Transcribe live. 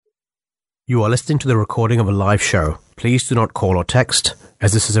You are listening to the recording of a live show. Please do not call or text,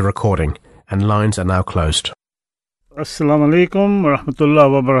 as this is a recording, and lines are now closed. Assalamu alaikum wa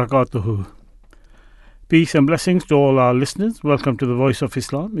rahmatullahi wa barakatuhu. Peace and blessings to all our listeners. Welcome to the Voice of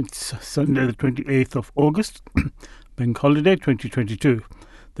Islam. It's Sunday the 28th of August, Bank Holiday 2022.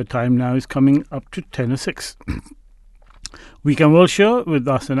 The time now is coming up to 10:06. Weekend World Show with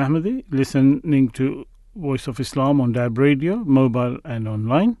Ahsan Ahmadi, listening to Voice of Islam on DAB radio, mobile and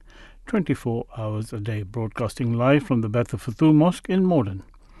online, 24 hours a day, broadcasting live from the Beth of Futu Mosque in Morden.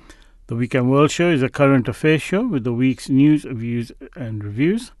 The Weekend World Show is a current affairs show with the week's news, views and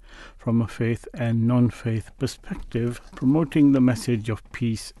reviews from a faith and non-faith perspective, promoting the message of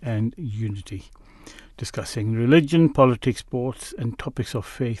peace and unity, discussing religion, politics, sports and topics of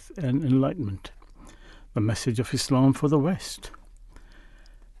faith and enlightenment. The message of Islam for the West.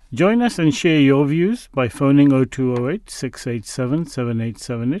 Join us and share your views by phoning 0208 687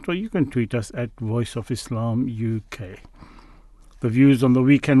 7878, or you can tweet us at Voice of Islam UK. The views on the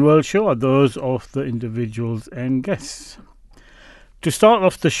Weekend World Show are those of the individuals and guests. To start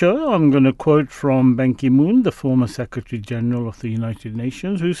off the show, I'm going to quote from Ban Ki-moon, the former Secretary General of the United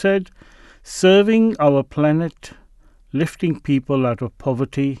Nations, who said, "Serving our planet, lifting people out of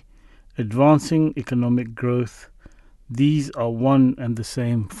poverty, advancing economic growth, these are one and the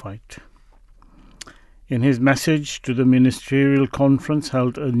same fight." In his message to the ministerial conference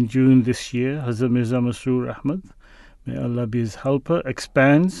held in June this year, Hazrat Mirza Masroor Ahmad, may Allah be his helper,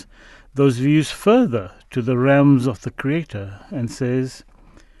 expands those views further to the realms of the Creator and says,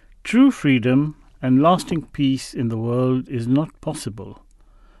 "True freedom and lasting peace in the world is not possible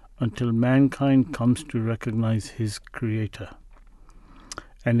until mankind comes to recognize his Creator."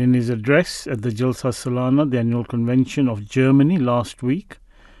 And in his address at the Jalsa Salana, the annual convention of Germany last week,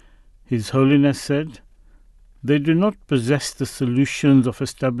 His Holiness said, "They do not possess the solutions of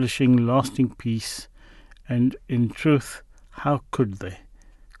establishing lasting peace, and in truth, how could they,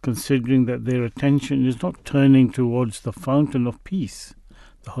 considering that their attention is not turning towards the fountain of peace,"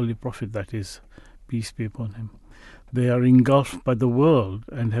 the Holy Prophet, that is, peace be upon him. "They are engulfed by the world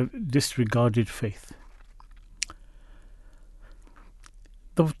and have disregarded faith."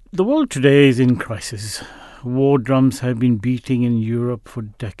 The world today is in crisis. War drums have been beating in Europe for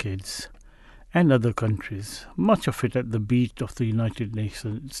decades, and other countries, much of it at the beat of the United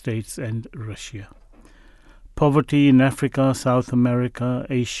States and Russia. Poverty in Africa, South America,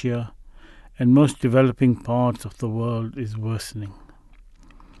 Asia, and most developing parts of the world is worsening.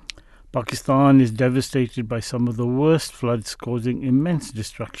 Pakistan is devastated by some of the worst floods, causing immense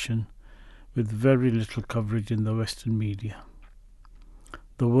destruction, with very little coverage in the Western media.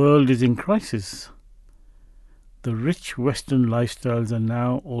 The world is in crisis. The rich Western lifestyles are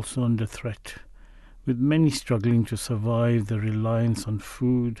now also under threat, with many struggling to survive the reliance on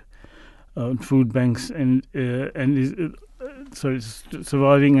food banks,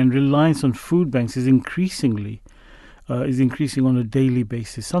 surviving and reliance on food banks is increasing on a daily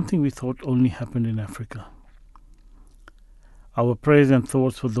basis, something we thought only happened in Africa. Our prayers and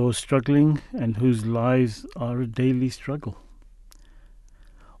thoughts for those struggling and whose lives are a daily struggle.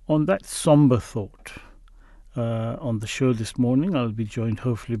 On that somber thought, on the show this morning, I'll be joined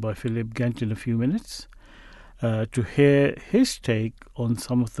hopefully by Philip Gant in a few minutes to hear his take on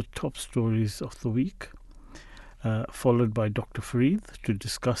some of the top stories of the week, followed by Dr. Fareed to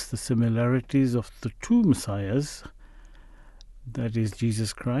discuss the similarities of the two messiahs, that is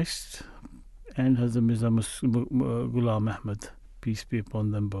Jesus Christ and Hazrat Mirza Ghulam Ahmad, peace be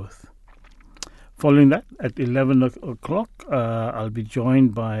upon them both. Following that, at 11 o'clock, I'll be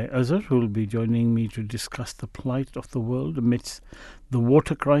joined by Azhar, who will be joining me to discuss the plight of the world amidst the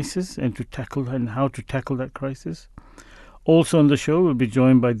water crisis and how to tackle that crisis. Also on the show, we'll be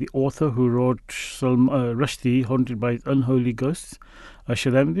joined by the author who wrote Rushdie, Haunted by Unholy Ghosts,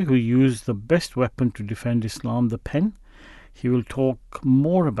 Arshad Ahmadi, who used the best weapon to defend Islam, the pen. He will talk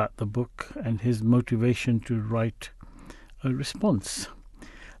more about the book and his motivation to write a response.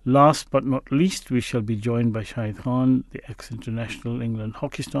 Last but not least, we shall be joined by Shahid Khan, the ex-international England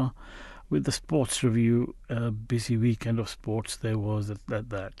hockey star, with the sports review. A busy weekend of sports there was at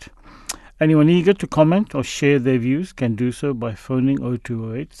that. Anyone eager to comment or share their views can do so by phoning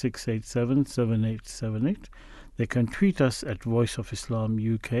 0208 687 7878. They can tweet us at Voice of Islam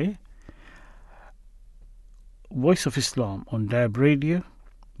UK, Voice of Islam on DAB radio,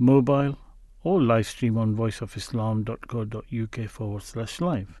 mobile, or live stream on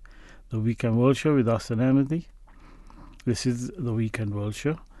voiceofislam.co.uk/live. The Weekend World Show with Ahsan Ahmadi. This is the Weekend World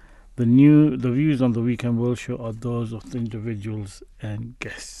Show. The views on the Weekend World Show are those of the individuals and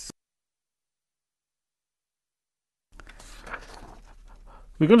guests.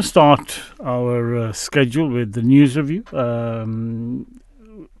 We're going to start our schedule with the news review.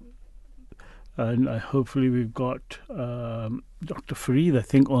 And hopefully we've got Dr. Fareed, I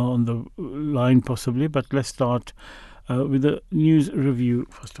think, on the line possibly. But let's start with the news review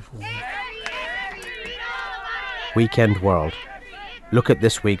first of all. Weekend World. Look at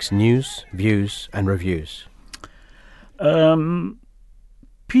this week's news, views and reviews.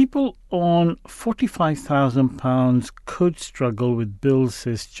 People on £45,000 could struggle with bills,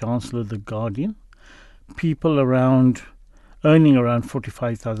 says Chancellor The Guardian. People earning around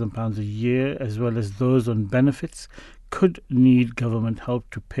 £45,000 a year, as well as those on benefits, could need government help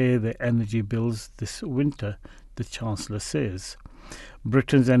to pay their energy bills this winter, the Chancellor says.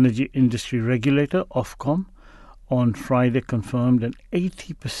 Britain's energy industry regulator, Ofcom, on Friday confirmed an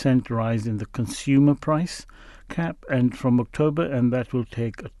 80% rise in the consumer price cap and from October, and that will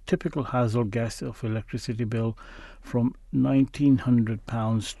take a typical household gas or electricity bill from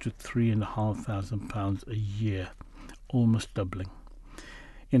 £1,900 to £3,500 a year, almost doubling.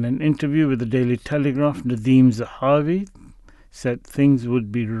 In an interview with the Daily Telegraph, Nadeem Zahawi said things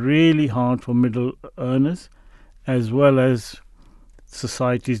would be really hard for middle earners as well as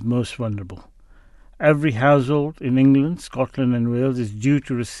society's most vulnerable. Every household in England, Scotland and Wales is due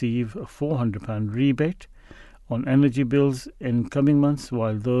to receive a £400 rebate on energy bills in coming months,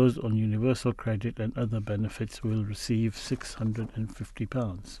 while those on universal credit and other benefits will receive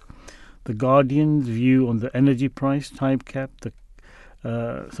 £650. The Guardian's view on the energy price type cap,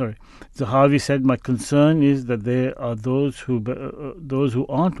 Zahawi said, "My concern is that there are those who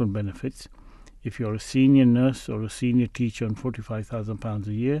aren't on benefits. If you're a senior nurse or a senior teacher on £45,000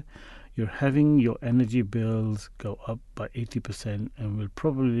 a year, you're having your energy bills go up by 80% and will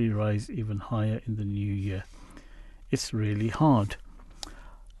probably rise even higher in the new year. It's really hard."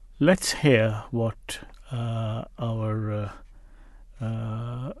 Let's hear what our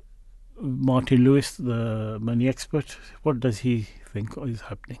Martin Lewis, the money expert, what does he think is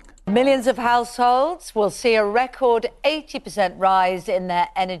happening? Millions of households will see a record 80% rise in their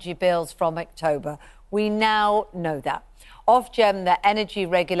energy bills from October. We now know that. Ofgem, the energy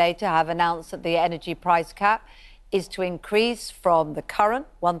regulator, have announced that the energy price cap is to increase from the current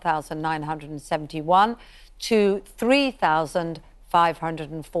 £1,971 to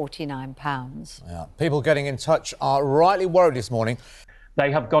 £3,549. Yeah. People getting in touch are rightly worried this morning.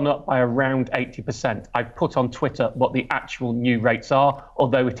 They have gone up by around 80%. I've put on Twitter what the actual new rates are,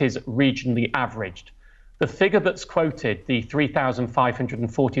 although it is regionally averaged. The figure that's quoted, the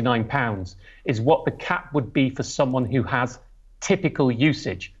 £3,549, is what the cap would be for someone who has typical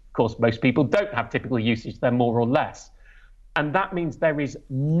usage. Of course, most people don't have typical usage, they're more or less. And that means there is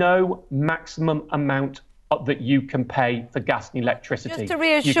no maximum amount that you can pay for gas and electricity. Just to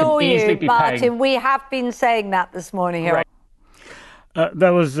reassure you, Martin, we have been saying that this morning here. That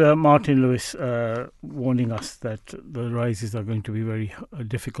was Martin Lewis warning us that the rises are going to be very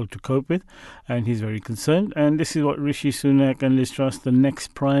difficult to cope with, and he's very concerned. And this is what Rishi Sunak and Liz Truss, the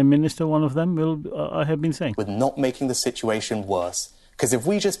next Prime Minister, one of them, will have been saying. With not making the situation worse. Because if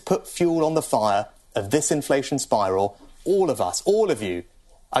we just put fuel on the fire of this inflation spiral, all of us, all of you,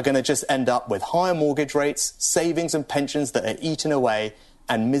 are going to just end up with higher mortgage rates, savings and pensions that are eaten away,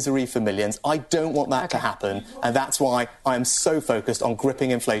 and misery for millions. I don't want that to happen, and that's why I am so focused on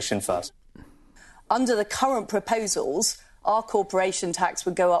gripping inflation first. Under the current proposals, our corporation tax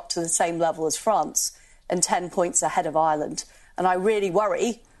would go up to the same level as France and 10 points ahead of Ireland. And I really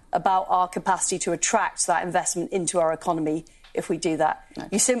worry about our capacity to attract that investment into our economy if we do that. No.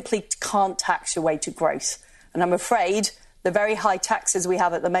 You simply can't tax your way to growth. And I'm afraid the very high taxes we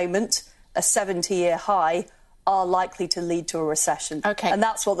have at the moment, a 70-year high, are likely to lead to a recession. Okay. And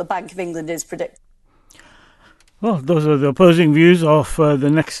that's what the Bank of England is predicting. Well, those are the opposing views of the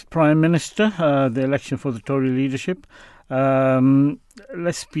next Prime Minister, the election for the Tory leadership.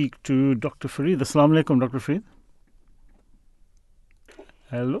 Let's speak to Dr. Fareed. Assalamu alaikum, Dr. Fareed.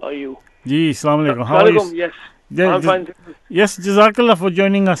 Hello. How are you? Ji, assalamu alaikum. How are you? Yes. I'm fine. Yes, Jazakallah for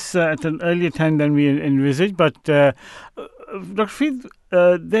joining us at an earlier time than we envisaged. But Dr. Fareed,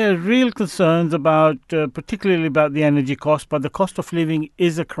 there are real concerns about, particularly about the energy cost, but the cost of living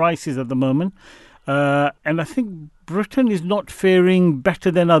is a crisis at the moment. And I think Britain is not faring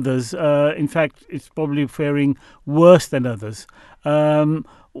better than others. In fact, it's probably faring worse than others.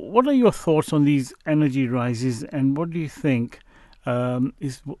 What are your thoughts on these energy rises, and what do you think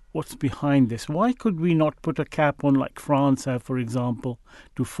is what's behind this? Why could we not put a cap on, like France have, for example,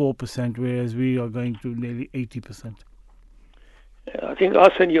 to 4%, whereas we are going to nearly 80%? I think,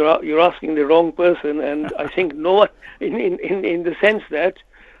 Arsene, you're asking the wrong person, and I think no one, in the sense that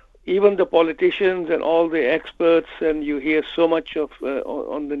even the politicians and all the experts, and you hear so much of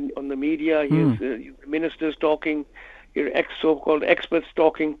on the media. The ministers talking, your so-called experts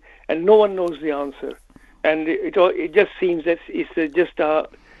talking, and no one knows the answer. And it just seems that it's just a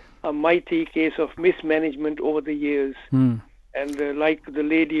mighty case of mismanagement over the years. And like the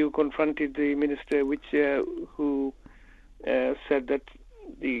lady who confronted the minister, who said that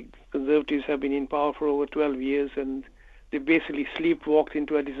the Conservatives have been in power for over 12 years and they basically sleepwalked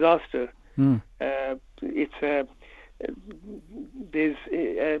into a disaster. There's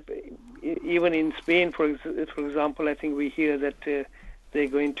even in Spain, for example, I think we hear that they're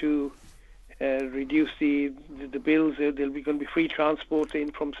going to reduce the bills. There'll be going to be free transport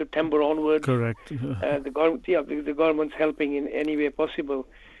from September onwards. Correct. The government's helping in any way possible,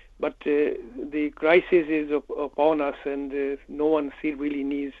 but the crisis is upon us, and no one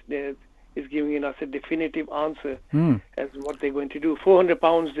really is giving us a definitive answer as what they're going to do.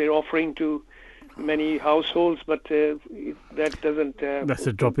 £400 they're offering to many households, but that doesn't. That's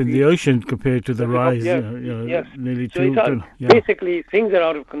a drop in the ocean compared to the rise. Yes. Nearly so basically, things are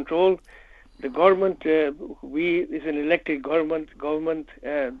out of control. The government, is an elected government.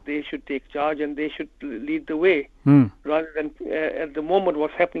 They should take charge and they should lead the way. Rather than at the moment,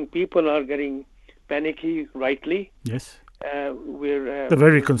 what's happening? People are getting panicky, rightly. Yes. They're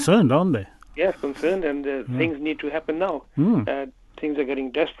very concerned, aren't they? Yes, concerned, and things need to happen now. Things are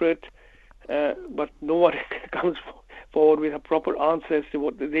getting desperate, but no one comes forward with a proper answer as to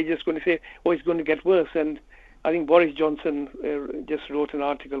what they're just going to say. Oh, it's going to get worse. And I think Boris Johnson just wrote an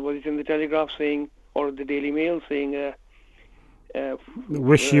article. Was it in the Telegraph saying, or the Daily Mail saying,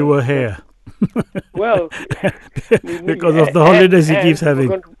 "Wish you were here." Well, because of the holidays he keeps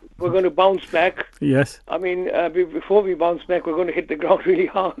having. We're going to bounce back. Yes. I mean, before we bounce back, we're going to hit the ground really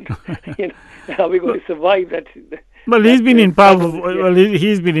hard. Are we going to survive that? Well, he's been in power.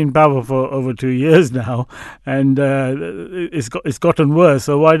 He's been in power for over 2 years now, and it's gotten worse.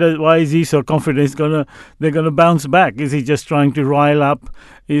 So why is he so confident they're gonna bounce back? Is he just trying to rile up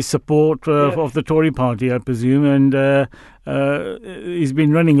his support of the Tory party, I presume? And he's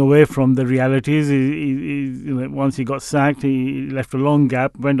been running away from the realities. Once he got sacked, he left a long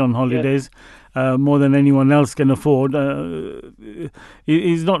gap, went on holidays. More than anyone else can afford.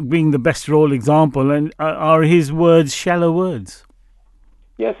 He's not being the best role example, and are his words shallow words?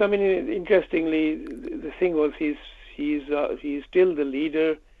 Yes, I mean, interestingly, the thing was he's still the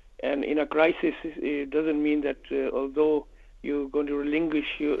leader, and in a crisis, it doesn't mean that although you're going to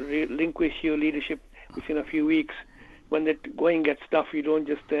relinquish your leadership within a few weeks, when the going gets tough, you don't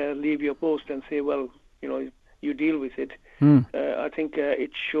just leave your post and say, well, you deal with it. I think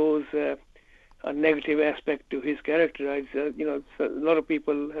it shows a negative aspect to his character. A lot of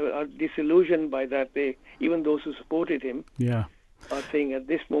people are disillusioned by that. Even those who supported him are saying at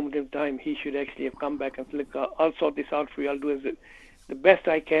this moment in time he should actually have come back and said, look, I'll sort this out for you. I'll do the best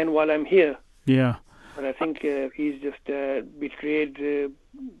I can while I'm here. Yeah. But I think he's just betrayed the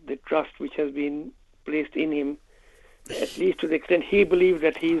trust which has been placed in him, at least to the extent he believed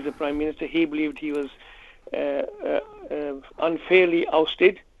that he is the Prime Minister. He believed he was unfairly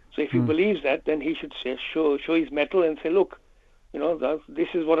ousted. So if he believes that, then he should show his mettle and say, look, this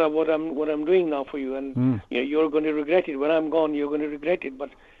is what I'm doing now for you, and you're going to regret it. When I'm gone, you're going to regret it. But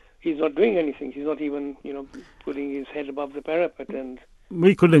he's not doing anything. He's not even putting his head above the parapet. And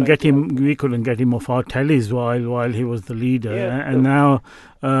we couldn't get him. We couldn't get him off our tellies while he was the leader. And now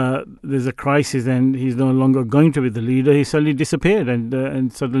there's a crisis, and he's no longer going to be the leader. He suddenly disappeared,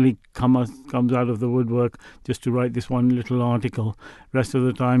 and suddenly comes out of the woodwork just to write this one little article. Rest of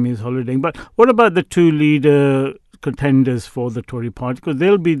the time he's holidaying. But what about the two leader contenders for the Tory party? Because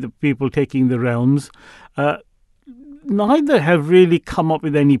they'll be the people taking the realms. Neither have really come up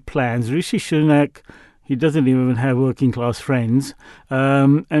with any plans. Rishi Sunak, he doesn't even have working class friends.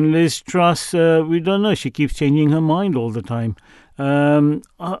 And Liz Truss, we don't know. She keeps changing her mind all the time. Have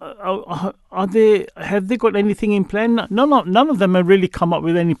they got anything in plan? None of them have really come up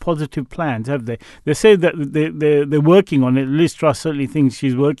with any positive plans, have they? They say that they're working on it. Liz Truss certainly thinks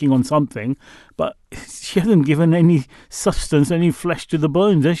she's working on something, but she hasn't given any substance, any flesh to the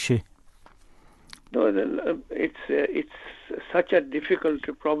bones, has she? No, it's such a difficult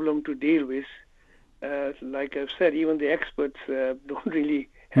problem to deal with. Like I've said, even the experts don't really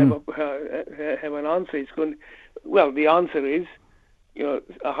have an answer. The answer is,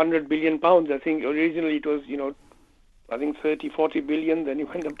 £100 billion. I think originally it was, 30-40 billion. Then it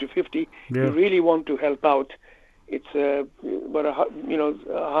went up to 50. Yeah. You really want to help out. It's about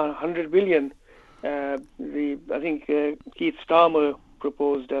 100 billion. I think Keith Starmer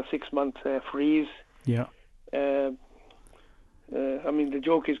proposed a 6-month freeze. Yeah. I mean, the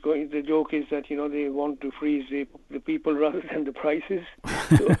joke is that they want to freeze the people rather than the prices.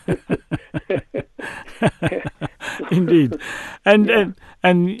 Indeed,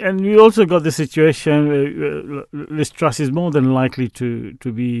 and we also got the situation where Liz Truss is more than likely to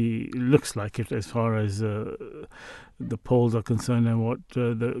be, looks like it, as far as the polls are concerned, and what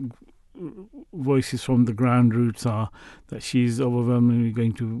the voices from the ground roots are, that she's overwhelmingly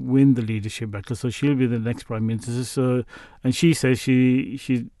going to win the leadership battle. So she'll be the next prime minister. So, and she says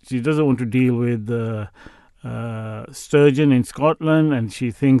she doesn't want to deal with Sturgeon in Scotland, and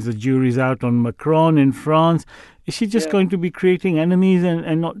she thinks the jury's out on Macron in France. Is she just going to be creating enemies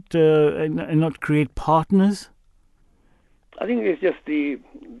and not create partners? I think it's just the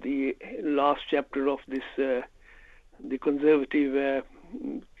last chapter of this the Conservative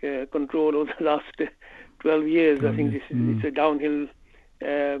control over the last 12 years. I think it's a downhill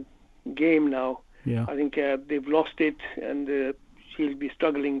game now. Yeah. I think they've lost it, and she'll be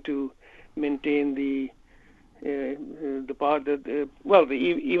struggling to maintain the part that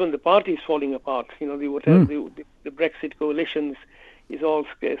even the party is falling apart. The Brexit coalitions is all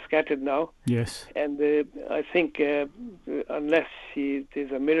scattered now. Yes. And I think unless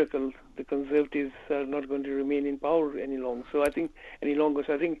there's a miracle, the Conservatives are not going to remain in power any longer. So I think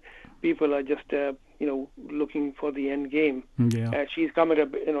people are just looking for the end game. Yeah. She's coming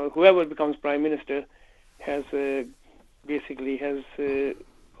up. Whoever becomes prime minister has got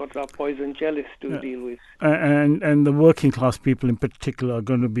a poison chalice to deal with. And the working class people in particular are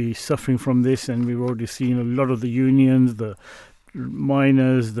going to be suffering from this, and we've already seen a lot of the unions, the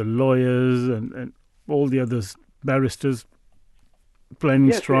miners, the lawyers, and all the others, barristers,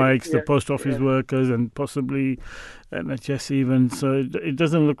 planning strikes, the post office workers, and possibly NHS even. So it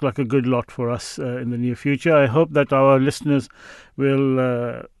doesn't look like a good lot for us in the near future. I hope that our listeners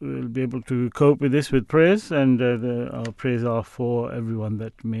will be able to cope with this with prayers, and our prayers are for everyone,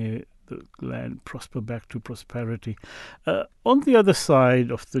 that may the land prosper back to prosperity. On the other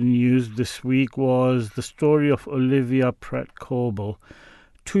side of the news this week was the story of Olivia Pratt-Korbel.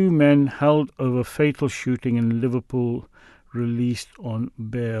 2 men held over fatal shooting in Liverpool released on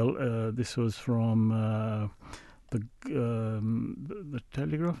bail. This was from the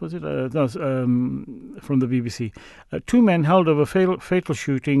Telegraph, was it? No, from the BBC. 2 men held over fatal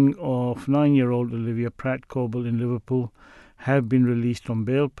shooting of 9-year-old Olivia Pratt-Korbel in Liverpool have been released on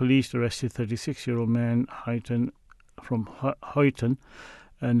bail. Police arrested 36-year-old man from Huyton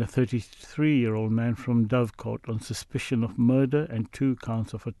and a 33-year-old man from Dovecourt on suspicion of murder and 2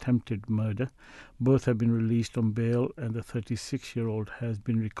 counts of attempted murder. Both have been released on bail, and the 36-year-old has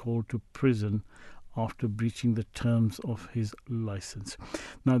been recalled to prison after breaching the terms of his license.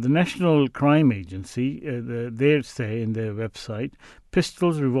 Now, the National Crime Agency, they say in their website,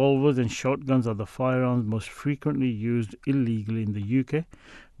 pistols, revolvers and shotguns are the firearms most frequently used illegally in the UK.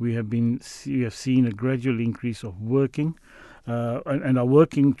 We have seen a gradual increase of working and are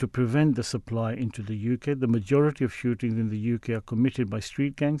working to prevent the supply into the UK. The majority of shootings in the UK are committed by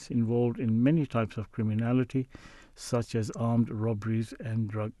street gangs involved in many types of criminality, such as armed robberies and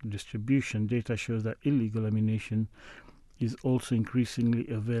drug distribution. Data shows that illegal ammunition is also increasingly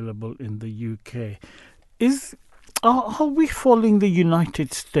available in the UK. Are we following the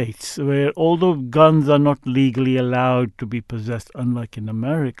United States, where although guns are not legally allowed to be possessed, unlike in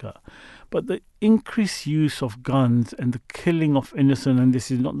America, but the increased use of guns and the killing of innocent, and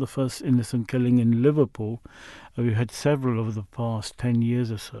this is not the first innocent killing in Liverpool, we've had several over the past 10 years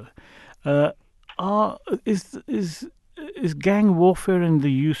or so, is gang warfare and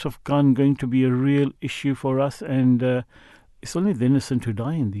the use of gun going to be a real issue for us? And it's only the innocent who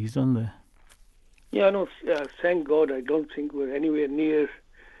die in these, don't they? Yeah, no, thank God I don't think we're anywhere near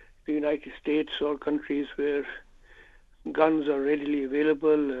the United States or countries where guns are readily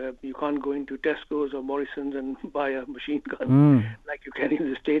available. You can't go into Tesco's or Morrison's and buy a machine gun like you can in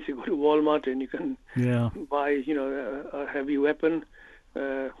the States. You go to Walmart and you can buy, a heavy weapon.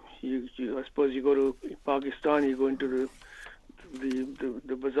 I suppose you go to Pakistan, you go into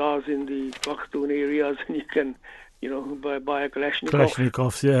the bazaars in the Pakhtun areas, and you can, buy a Kalashnikov.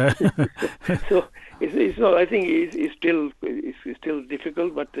 Kalashnikovs, yeah. So it's not. I think it's still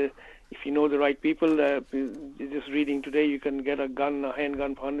difficult, but if you know the right people, just reading today, you can get a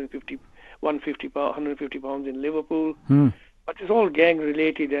handgun for 150 pounds in Liverpool. But it's all gang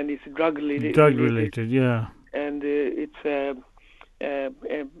related and it's drug related. Drug related, yeah. And it's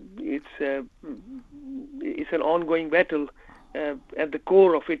an ongoing battle. At the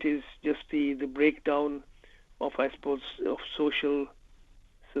core of it is just the breakdown of, I suppose, of social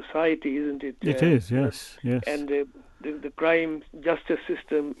society, isn't it? It is, yes. And the crime justice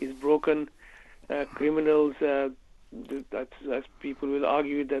system is broken. Criminals as people will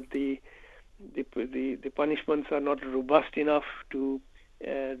argue that the punishments are not robust enough to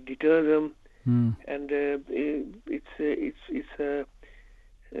deter them, and it's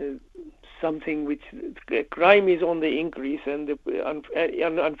something which crime is on the increase, and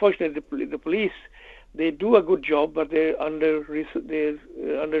unfortunately the police, they do a good job, but they're under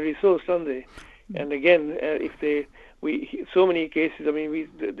resourced, aren't they? And again, so many cases. I mean,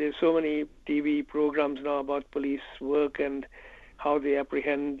 there's so many TV programs now about police work and how they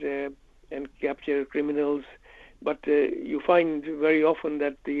apprehend and capture criminals, but you find very often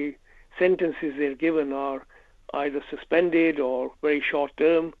that the sentences they're given are either suspended or very short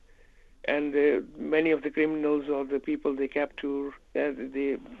term, and many of the criminals or the people they capture,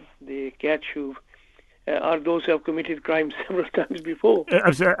 they catch who are those who have committed crimes several times before.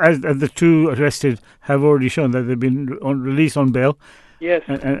 As the two arrested have already shown that they've been released on bail. Yes,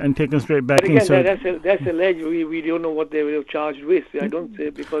 and taken straight back but again, in. that's alleged. We don't know what they were charged with. I don't say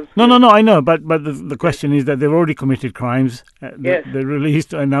because. No, I know, but the question is that they've already committed crimes. Yes. They're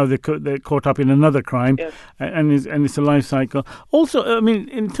released, and now they're caught up in another crime. Yes. and it's a life cycle. Also, I mean,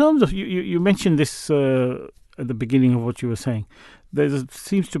 in terms of you mentioned this at the beginning of what you were saying. There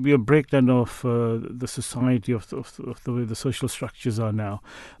seems to be a breakdown of the society, of the way the social structures are now.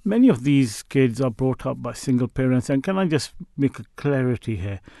 Many of these kids are brought up by single parents. And can I just make a clarity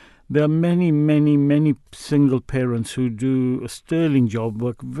here? There are many, many, many single parents who do a sterling job,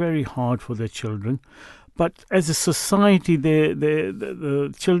 work very hard for their children. But as a society,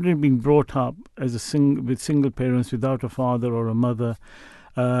 the children being brought up as with single parents without a father or a mother,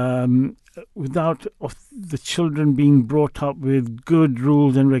 without the children being brought up with good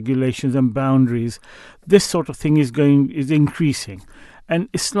rules and regulations and boundaries, this sort of thing is increasing. And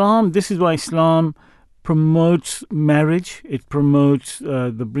Islam, this is why Islam promotes marriage. It promotes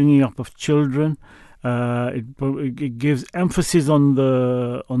the bringing up of children. It gives emphasis on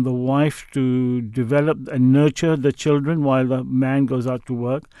the wife to develop and nurture the children while the man goes out to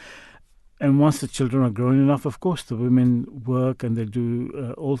work. And once the children are grown enough, of course, the women work and they do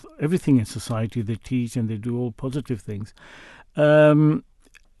everything in society. They teach and they do all positive things.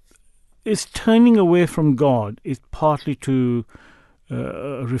 Is turning away from God is partly to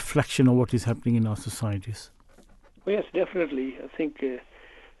a reflection of what is happening in our societies? Well, yes, definitely. I think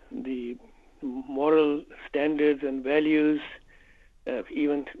the moral standards and values,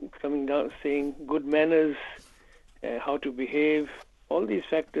 even coming down, saying good manners, how to behave, all these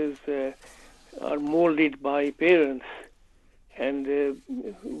factors are molded by parents, and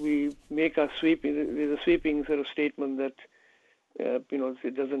we make a there's a sweeping sort of statement that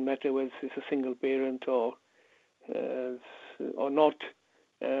it doesn't matter whether it's a single parent or not.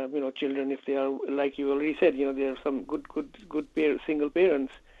 Children, if they are, like you already said, there are some good single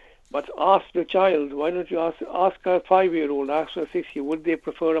parents. But ask the child. Why don't you ask a 5-year-old, ask a 6-year-old, would they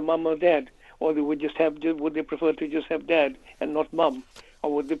prefer a mum or dad, or would they prefer to just have dad and not mum,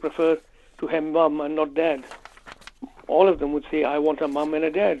 or would they prefer to have mum and not dad? All of them would say, I want a mum and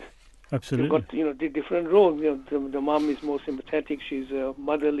a dad. Absolutely. They've got the different roles. The mum is more sympathetic. She's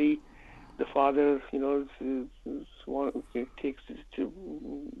motherly. The father, takes to,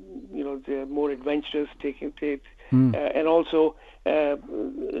 they're more adventurous, and also a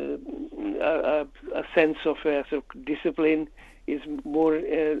sense of sort of discipline is more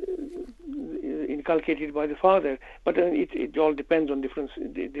inculcated by the father. But it all depends on different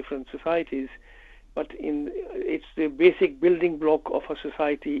societies. But it's the basic building block of a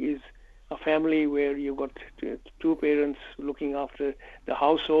society is a family where you've got two parents looking after the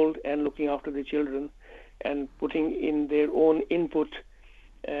household and looking after the children, and putting in their own input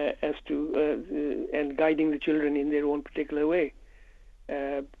as to and guiding the children in their own particular way.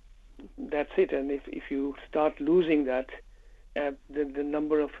 That's it. And if you start losing that, the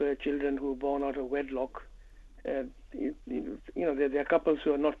number of children who are born out of wedlock, there are couples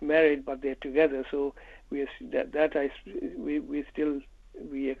who are not married but they're together. So we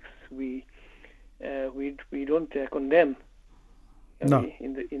don't condemn. No.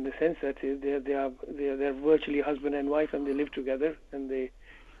 In the sense that they're virtually husband and wife, and they live together, and they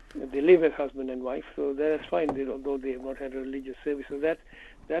live as husband and wife. So that's fine, although they have not had a religious service. So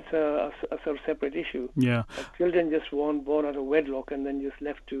that's a sort of separate issue. Yeah. Children just born out of wedlock and then just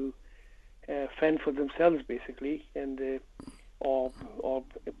left to fend for themselves, basically, and or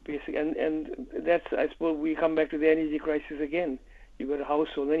basic, and that's, I suppose, we come back to the energy crisis again. You've got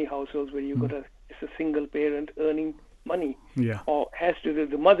many households where you've got it's a single parent earning money, or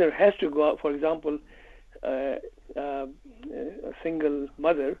the mother has to go out. For example, a single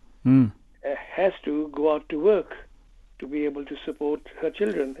mother has to go out to work to be able to support her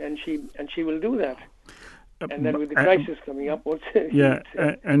children, and she will do that. And then with the crisis coming up,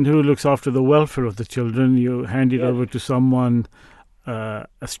 and who looks after the welfare of the children? You hand it over to someone, a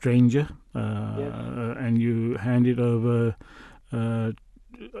stranger, and you hand over a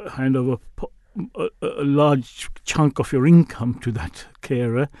large chunk of your income to that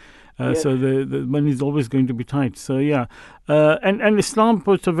carer. So the money is always going to be tight. So and Islam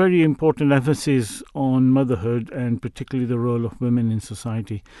puts a very important emphasis on motherhood and particularly the role of women in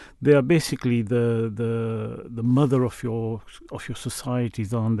society. They are basically the mother of your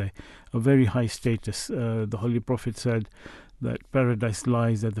societies, aren't they? A very high status. The Holy Prophet said that paradise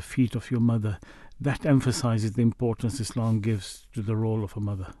lies at the feet of your mother. That emphasizes the importance Islam gives to the role of a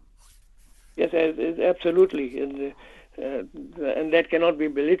mother. Yes, absolutely, and that cannot be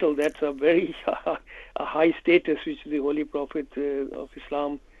belittled. That's a very a high status which the Holy Prophet of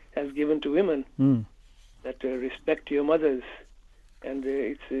Islam has given to women. That respect your mothers, and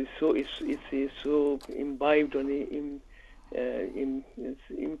it's so imbibed on it's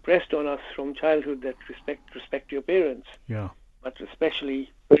impressed on us from childhood that respect your parents. Yeah. But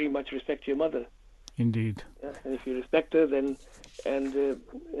especially very much respect your mother. Indeed. And if you respect her, then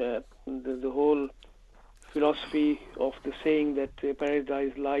the whole philosophy of the saying that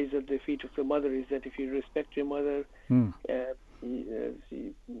paradise lies at the feet of the mother is that if you respect your mother,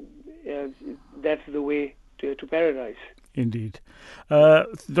 that's the way to paradise. Indeed.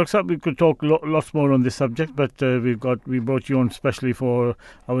 Dr. Saab, we could talk lots more on this subject, but we brought you on especially for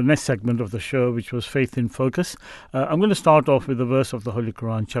our next segment of the show, which was Faith in Focus. I'm going to start off with a verse of the Holy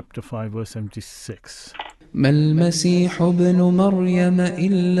Quran, chapter 5, verse 76. ما المسيح ابن مريم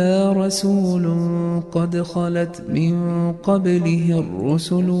إلا رسول قد خلت من قبله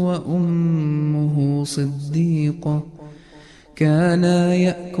الرسل وأمه صديقة كانا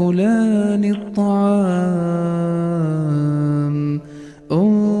يأكلان الطعام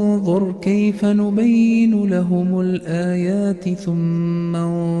انظر كيف نبين لهم الآيات ثم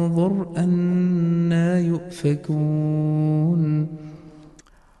انظر أنا يؤفكون.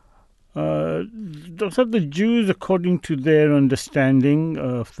 The Jews, according to their understanding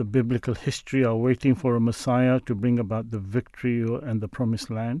of the biblical history, are waiting for a Messiah to bring about the victory and the promised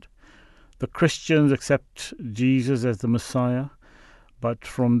land. The Christians accept Jesus as the Messiah, but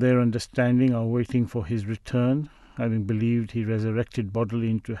from their understanding are waiting for his return, having believed he resurrected bodily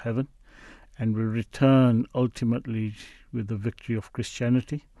into heaven and will return ultimately with the victory of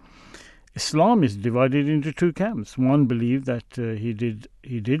Christianity. Islam is divided into two camps. One believe that he did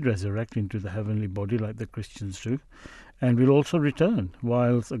resurrect into the heavenly body like the Christians do, and will also return,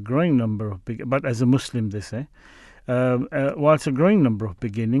 whilst a growing number of but as a Muslim they say, whilst a growing number of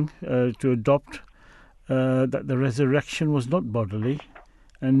beginning to adopt that the resurrection was not bodily,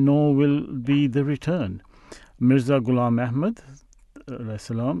 and nor will be the return. Mirza Ghulam Ahmad,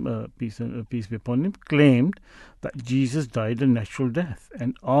 peace be upon him, claimed that Jesus died a natural death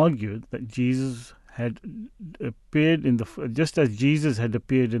and argued that Jesus had appeared just as Jesus had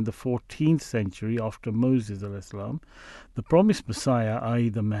appeared in the 14th century after Moses the promised Messiah, i.e.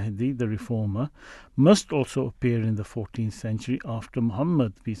 the Mahdi, the reformer, must also appear in the 14th century after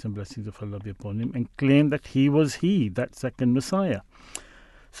Muhammad, peace and blessings of Allah be upon him, and claimed that he was that second Messiah.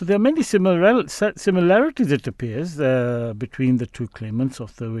 So there are many similarities, it appears, between the two claimants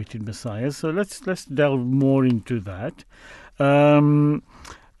of the awaited Messiah. So let's delve more into that. The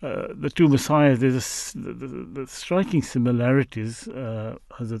two Messiahs, there's the striking similarities.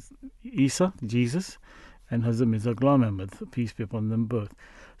 Hazrat Isa, Jesus, and Hazrat Mirza Ghulam Ahmad, peace be upon them both.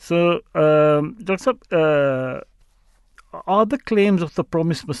 So, Dr. Saab, are the claims of the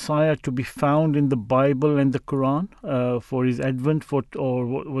promised Messiah to be found in the Bible and the Quran for his advent, or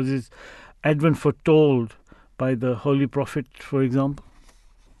was his advent foretold by the Holy Prophet, for example?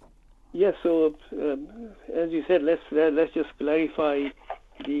 Yes. So, as you said, let's just clarify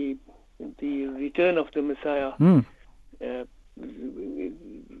the return of the Messiah, the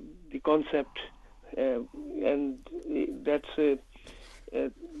concept, and that's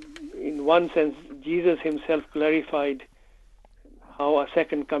in one sense Jesus himself clarified how a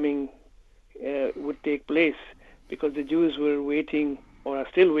second coming would take place, because the Jews were waiting, or are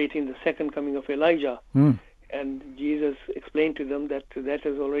still waiting, the second coming of Elijah. And Jesus explained to them that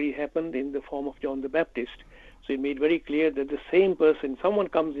has already happened in the form of John the Baptist. So it made very clear that the same person, someone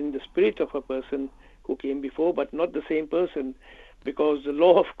comes in the spirit of a person who came before, but not the same person, because the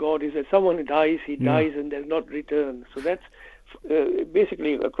law of God is that someone dies, he dies, and there's not return. So that's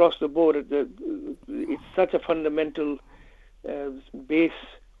basically across the board. It's such a fundamental base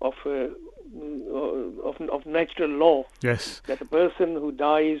of natural law. Yes. That a person who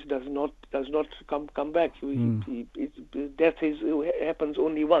dies does not come back. Death happens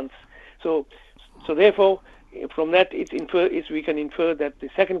only once. So So therefore, from that, we can infer that the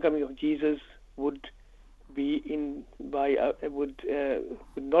second coming of Jesus would be would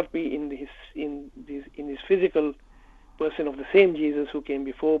not be in his physical person of the same Jesus who came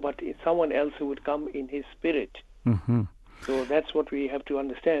before, but it's someone else who would come in his spirit. Mm-hmm. So that's what we have to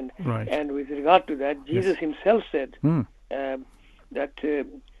understand. Right. And with regard to that, Jesus himself said that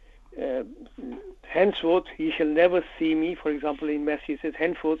henceforth ye shall never see me. For example, in Matthew it says,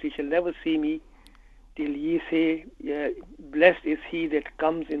 henceforth ye shall never see me till ye say, blessed is he that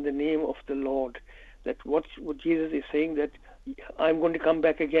comes in the name of the Lord. That what Jesus is saying, that I'm going to come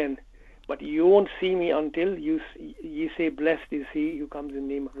back again, but you won't see me until ye say, blessed is he who comes in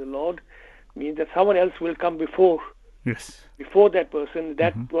the name of the Lord. Means that someone else will come before. Yes. Before that person,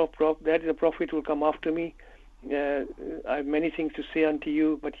 that is a prophet who will come after me. I have many things to say unto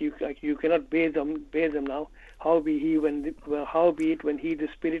you, but you cannot bear them now. Howbeit when he, the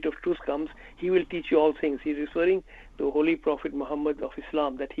Spirit of truth, comes, he will teach you all things. He's referring to the Holy Prophet Muhammad of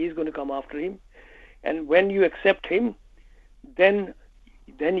Islam, that he is going to come after him. And when you accept him, then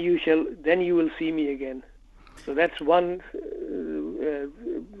you will see me again. So that's one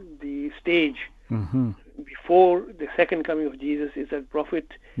the stage before the second coming of Jesus is that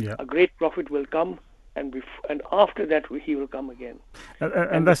prophet. Yeah. A great prophet will come, and after that he will come again.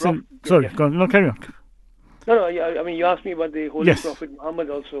 And that's sorry, no, carry on. No. I mean, you asked me about the Holy Prophet Muhammad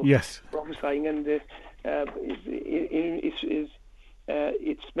also prophesying, and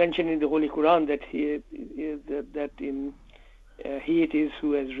it's mentioned in the Holy Quran that he it is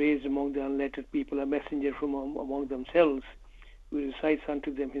who has raised among the unlettered people a messenger from among themselves, who recites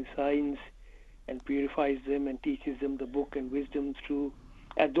unto them his signs and purifies them and teaches them the book and wisdom through,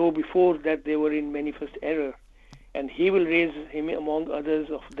 as though before that they were in manifest error. And he will raise him among others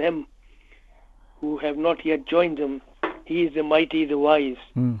of them who have not yet joined them. He is the mighty, the wise.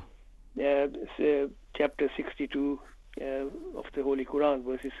 Chapter 62 of the Holy Quran,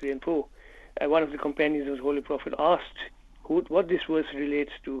 verses 3 and 4. One of the companions of the Holy Prophet asked what this verse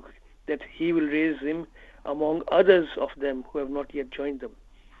relates to, that he will raise him among others of them who have not yet joined them.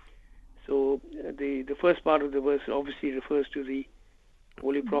 So the first part of the verse obviously refers to the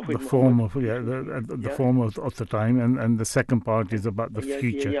Holy Prophet. The form of the form of the time, and the second part is about the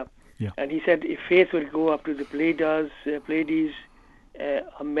future. Yeah. And he said, if faith will go up to the Pleiades,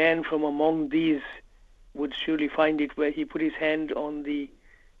 a man from among these would surely find it, where he put his hand on the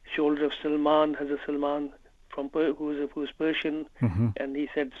shoulder of Salman, Hazrat Salman, who's Persian, and he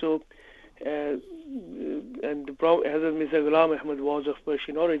said so. And Hazrat Mirza Ghulam Ahmad was of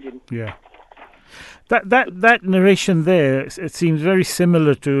Persian origin. Yeah. That narration there, it seems very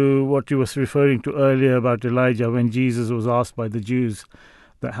similar to what you was referring to earlier about Elijah, when Jesus was asked by the Jews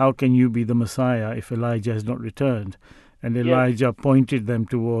that how can you be the Messiah if Elijah has not returned? And Elijah pointed them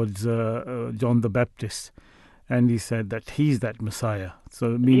towards John the Baptist, and he said that he's that Messiah.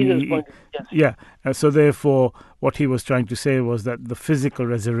 So so therefore what he was trying to say was that the physical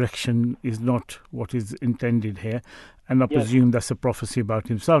resurrection is not what is intended here, and I presume that's a prophecy about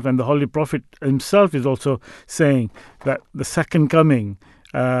himself. And the Holy Prophet himself is also saying that the second coming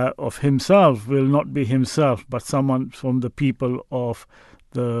of himself will not be himself, but someone from the people of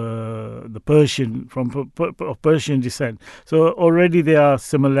the Persian, of Persian descent. So already there are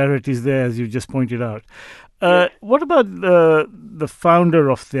similarities there, as you just pointed out. What about the founder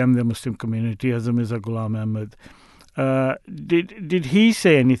of the Ahmadiyya Muslim community, Hazrat Mirza Ghulam Ahmad? Did he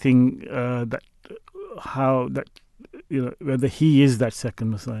say anything whether he is that second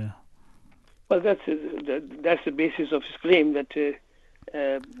Messiah? Well, that's the basis of his claim, that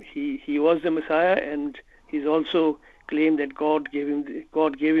he was the Messiah, and he's also claimed that God gave him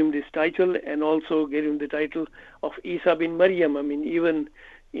this title, and also gave him the title of Isa bin Maryam. I mean, even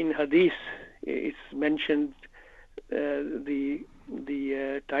in Hadith, it's mentioned the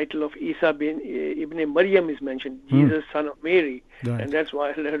title of Isa ibn Maryam is mentioned, Jesus, son of Mary, and that's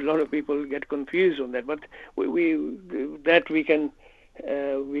why a lot of people get confused on that. But we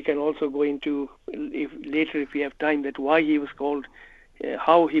can also go into later if we have time, that why he was called,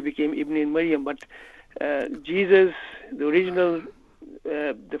 how he became Ibn Maryam. But Jesus, the original,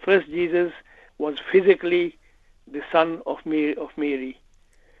 the first Jesus, was physically the son of Mary.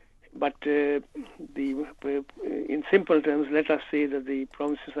 But in simple terms, let us say that the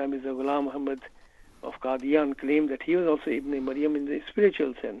Prophet Mirza Ghulam Muhammad of Qadian claimed that he was also Ibn Maryam in the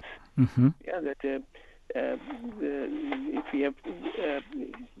spiritual sense. If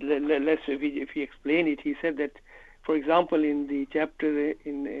we explain it, he said that, for example, in the chapter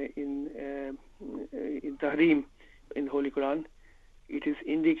in Tahrim in the Holy Quran, it is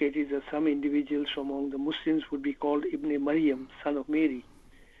indicated that some individuals among the Muslims would be called Ibn Maryam, son of Mary.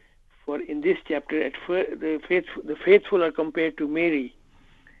 For in this chapter, the faithful are compared to Mary,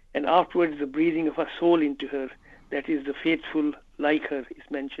 and afterwards the breathing of a soul into her, that is the faithful like her, is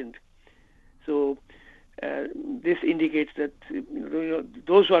mentioned. So this indicates that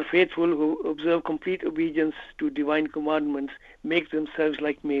those who are faithful, who observe complete obedience to divine commandments, make themselves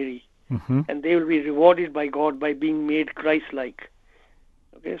like Mary, and they will be rewarded by God by being made Christ-like.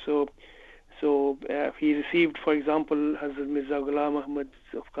 Okay, so he received, for example, Hazrat Mirza Ghulam Muhammad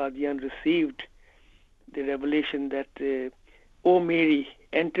of Qadian received the revelation that, O Mary,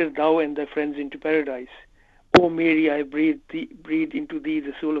 enter thou and thy friends into paradise. O Mary, I breathe into thee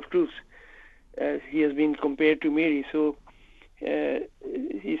the soul of truth. He has been compared to Mary. So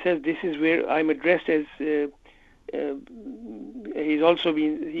he says this is where I'm addressed as.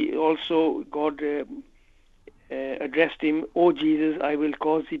 God addressed him, O Jesus, I will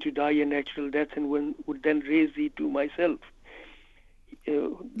cause thee to die a natural death, and would then raise thee to myself.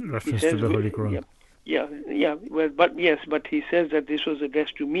 Reference to the Holy Quran. Yeah. Well, but he says that this was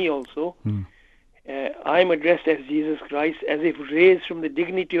addressed to me also. I am addressed as Jesus Christ, as if raised from the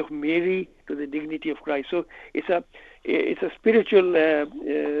dignity of Mary to the dignity of Christ. So it's a spiritual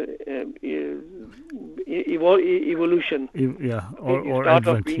evolution. Or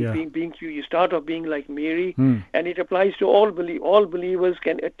advent. You start off being like Mary, and it applies to all believers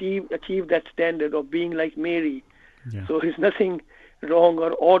can achieve that standard of being like Mary. Yeah. So there's nothing wrong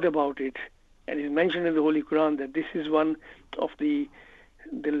or odd about it, and it's mentioned in the Holy Quran that this is one of the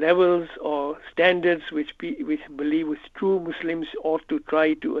levels or standards which true Muslims ought to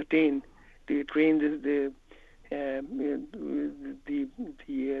try to attain, to attain the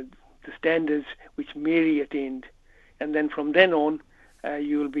standards which Mary attained, and then from then on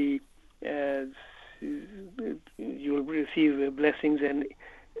you will receive blessings and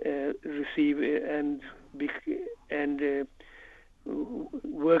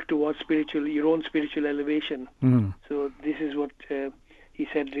work towards your own spiritual elevation. So this is what he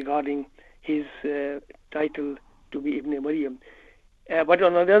said regarding his title to be Ibn Maryam. But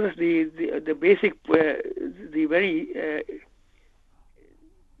on the other, the basic, the very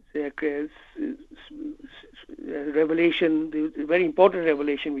revelation, the very important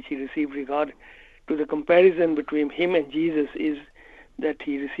revelation which he received regard to the comparison between him and Jesus is that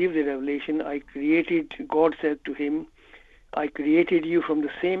he received the revelation, God said to him, I created you from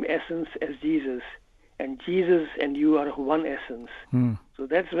the same essence as Jesus, and Jesus and you are one essence. So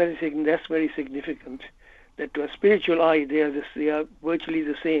that's very significant. That to a spiritual eye, they are virtually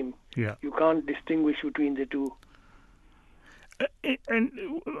the same. Yeah. You can't distinguish between the two. And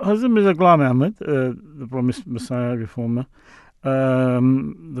Hazrat Mirza Ghulam Ahmad, the promised Messiah reformer,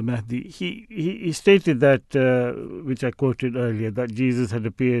 the Mahdi, he stated that, which I quoted earlier, that Jesus had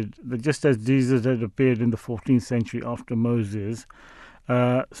appeared, that just as Jesus had appeared in the 14th century after Moses,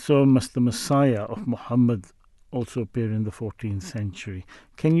 so must the Messiah of Muhammad also appear in the 14th century.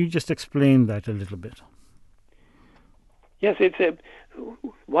 Can you just explain that a little bit? Yes,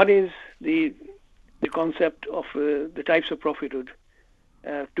 what is the concept of the types of prophethood?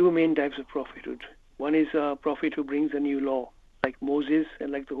 Two main types of prophethood. One is a prophet who brings a new law, like Moses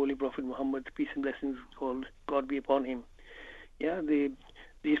and like the Holy Prophet Muhammad, peace and blessings called God be upon him. Yeah,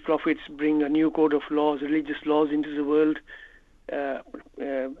 these prophets bring a new code of laws, religious laws into the world, a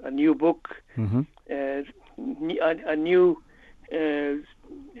new book, a new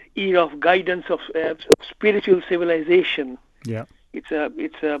era of guidance of spiritual civilization. Yeah, it's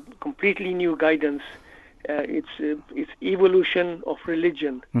a completely new guidance. It's evolution of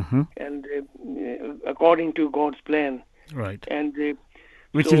religion, and according to God's plan. Right. And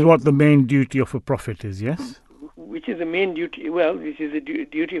which is what the main duty of a prophet is. Yes. Which is the main duty. Well, this is the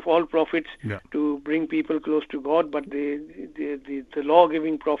duty of all prophets, to bring people close to God. But the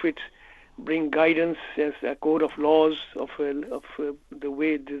law-giving prophets bring guidance as a code of laws of the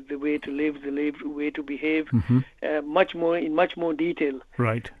way to live, the way to behave, in much more detail.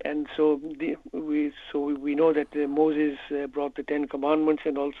 Right. And so we know that Moses brought the 10 Commandments,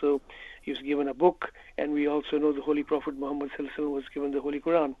 and also he was given a book, and we also know the Holy Prophet Muhammad was given the Holy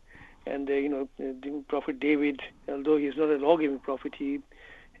Quran. And the Prophet David, although he is not a law-giving prophet, he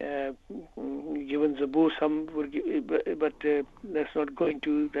given Zabur, some were, but that's not going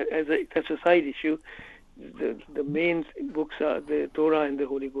to that's a side issue. The main books are the Torah and the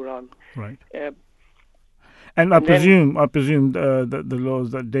Holy Quran. Right. And I presume the laws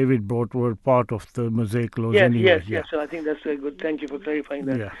that David brought were part of the Mosaic laws. Yes. So I think that's very good. Thank you for clarifying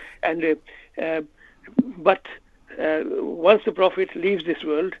that. Yeah. And but once the prophet leaves this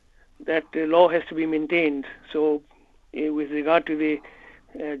world, that law has to be maintained. So with regard to the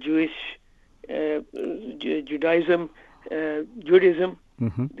Judaism,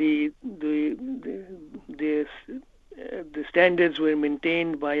 the standards were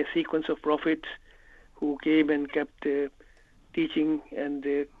maintained by a sequence of prophets who came and kept teaching and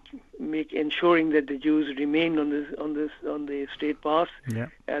ensuring that the Jews remained on the straight path. Yeah.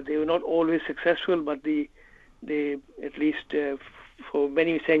 They were not always successful, but they at least for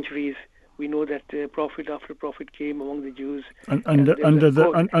many centuries we know that prophet after prophet came among the Jews. Under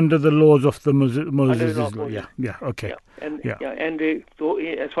the laws of the Moses. Moses. Yeah. Okay. Yeah. And so,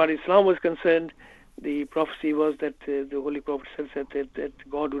 as far as Islam was concerned, the prophecy was that the Holy Prophet said that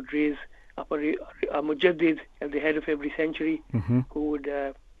God would raise up a Mujaddid at the head of every century who would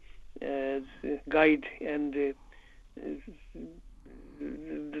guide and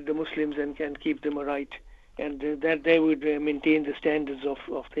the Muslims and can keep them aright, and that they would maintain the standards of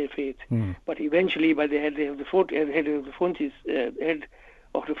their faith. But eventually, by the head of the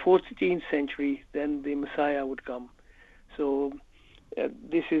 14th century, then the Messiah would come. So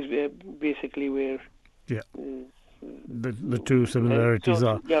this is basically where the two similarities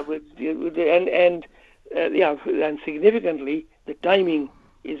are. Yeah, and significantly, the timing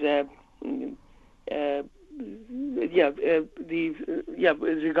is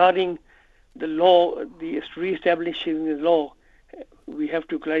regarding the law, the re-establishing the law. We have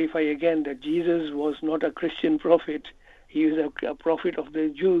to clarify again that Jesus was not a Christian prophet; he was a prophet of the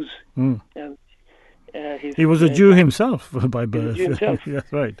Jews, and he was a Jew himself by birth.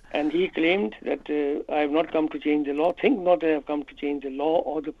 That's right. And he claimed that I have not come to change the law. Think not that I have come to change the law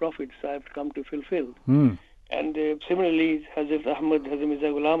or the prophets. I have come to fulfill. And similarly, Hazrat Mirza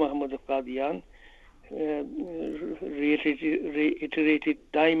Ghulam Ahmad of Qadian reiterated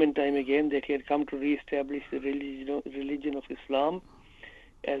time and time again that he had come to re-establish the religion of Islam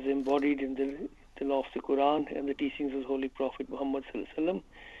as embodied in the law of the Quran and the teachings of the Holy Prophet Muhammad sallallahu alaihi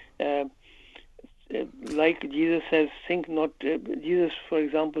wasallam. Like Jesus says, think not. Jesus, for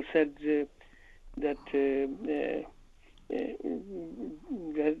example, said that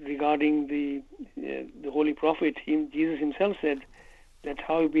regarding the Holy Prophet, Jesus himself said that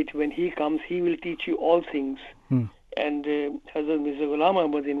howbeit when he comes, he will teach you all things. And Hazrat Mirza Ghulam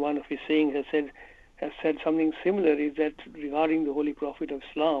Ahmad, in one of his sayings, has said something similar. Is that regarding the Holy Prophet of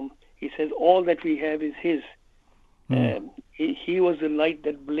Islam? He says all that we have is his. He was the light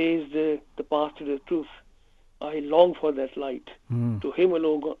that blazed the path to the truth. I long for that light. To him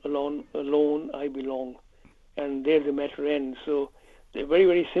alone I belong. And there the matter ends. So they're very,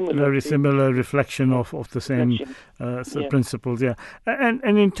 very similar. Very similar reflection of the same principles. Yeah. And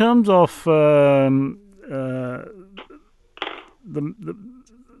in terms of the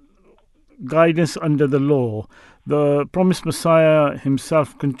guidance under the law, the promised Messiah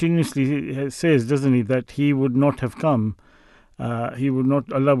himself continuously says, doesn't he, that he would not have come.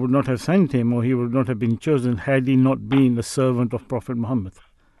 Allah would not have sent him, or he would not have been chosen had he not been the servant of Prophet Muhammad.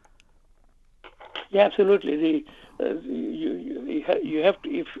 Yeah, absolutely. You have to,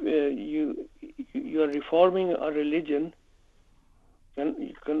 if you are reforming a religion,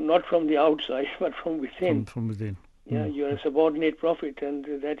 not from the outside, but from within. From within. Yeah, you are a subordinate prophet, and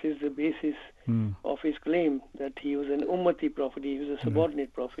that is the basis of his claim that he was an ummati prophet. He was a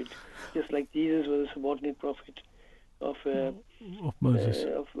subordinate prophet, just like Jesus was a subordinate prophet of Moses.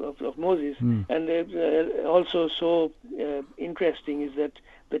 Of Moses. And also so interesting is that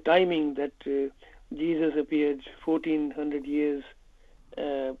the timing that Jesus appeared 1400 years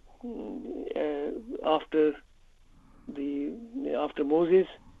after Moses,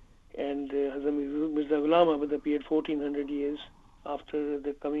 and Hazrat Mirza Ghulam Ahmad appeared 1400 years after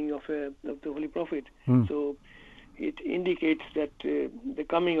the coming of the Holy Prophet. So it indicates that the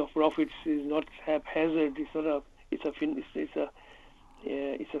coming of prophets is not haphazard. It's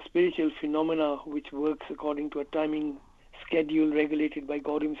a spiritual phenomena which works according to a timing schedule regulated by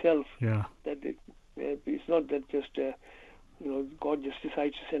God Himself. Yeah. That it's not that just God just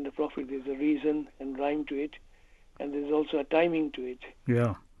decides to send a prophet. There's a reason and rhyme to it, and there's also a timing to it.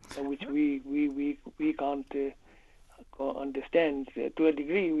 Yeah. Which we can't understand to a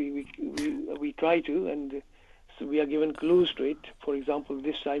degree. We try to, and so we are given clues to it. For example,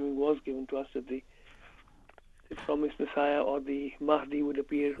 this timing was given to us that the promised Messiah or the Mahdi would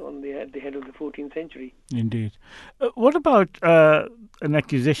appear at the head of the 14th century. Indeed. What about an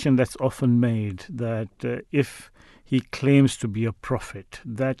accusation that's often made that if he claims to be a prophet,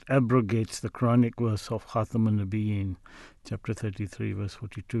 that abrogates the Quranic verse of Khatam al-Nabiyyin, chapter 33, verse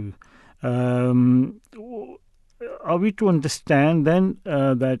 42. Are we to understand then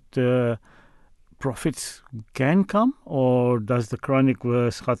that prophets can come, or does the Quranic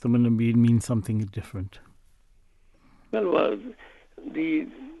verse Khatam al-Nabiyyin mean something different? Well,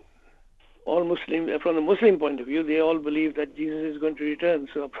 all Muslim, from the Muslim point of view, they all believe that Jesus is going to return,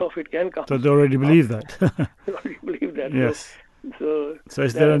 so a prophet can come. So they already believe that. They already believe that. Yes. So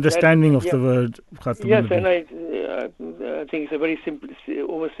it's their understanding of the word Khatam Yes, al-Nabi. and I think it's a very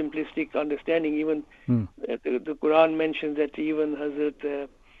oversimplistic understanding. Even the Quran mentions that even Hazrat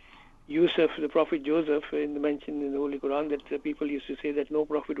Yusuf, the Prophet Joseph, mentioned in the Holy Quran, that people used to say that no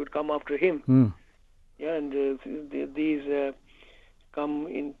prophet would come after him. Yeah, and these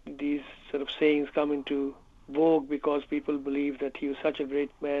sort of sayings come into vogue because people believe that he was such a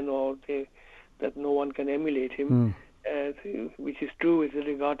great man, or that no one can emulate him. Which is true with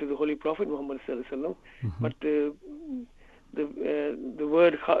regard to the Holy Prophet Muhammad sallallahu alaihi wasallam. But the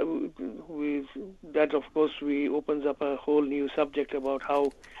word that, of course, opens up a whole new subject about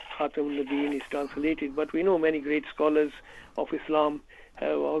how Khatam al-Nabiyyin is translated. But we know many great scholars of Islam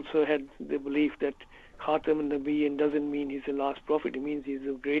have also had the belief that Khatam al-Nabiyyin doesn't mean he's the last prophet. It means he's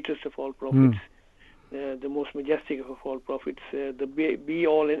the greatest of all prophets, the most majestic of all prophets, the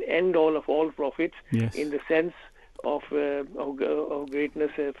be-all and end-all of all prophets, in the sense of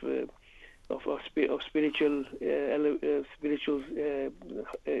greatness, of spiritual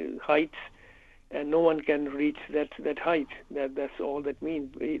heights, and no one can reach that height. That's all that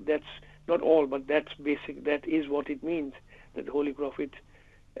means. That's not all, but that's basic. That is what it means. That the Holy Prophet,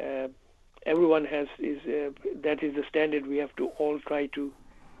 everyone has that is the standard we have to all try to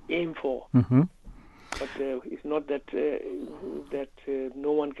aim for. But it's not that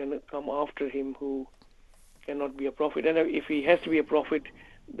no one can come after him who cannot be a prophet. And if he has to be a prophet,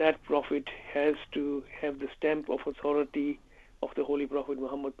 that prophet has to have the stamp of authority of the Holy Prophet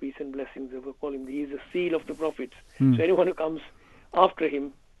Muhammad, peace and blessings upon him. He is the seal of the prophets. So anyone who comes after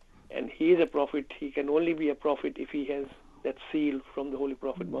him, and he is a prophet, he can only be a prophet if he has that seal from the Holy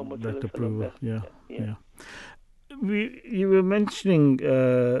Prophet Muhammad. That approval, yeah. You were mentioning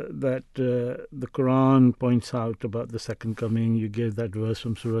that the Quran points out about the second coming. You gave that verse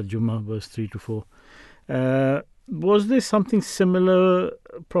from Surah Jummah, verse 3 to 4. Was there something similar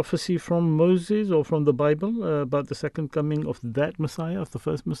prophecy from Moses or from the Bible about the second coming of that Messiah, of the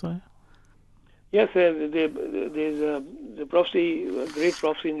first Messiah? Yes, there's the prophecy, a great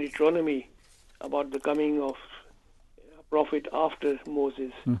prophecy in Deuteronomy about the coming of a prophet after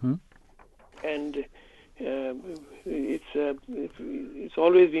Moses, and it's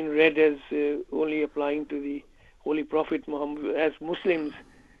always been read as only applying to the Holy Prophet Muhammad. As Muslims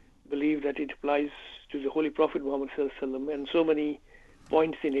believe that it applies to the Holy Prophet Muhammad sallallahu alaihi wasallam, and so many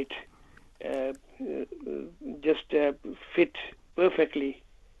points in it just fit perfectly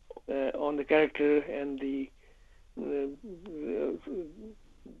on the character and the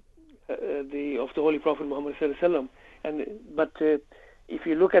of the Holy Prophet Muhammad sallallahu alaihi wasallam. But if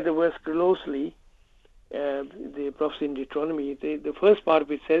you look at the verse closely, the prophecy in Deuteronomy, the first part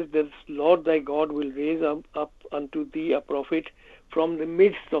of it says, "The Lord thy God will raise up unto thee a prophet from the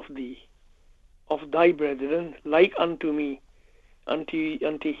midst of thee, of thy brethren, like unto me. Unto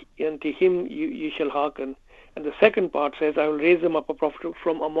him you shall hearken." And the second part says, "I will raise them up a prophet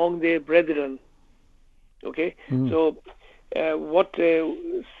from among their brethren." Okay, so what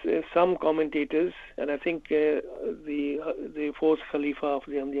some commentators, and I think the fourth Khalifa of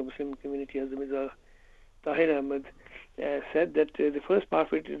the Ahmadiyya Muslim community, Hazrat Mirza Tahir Ahmad, said that the first part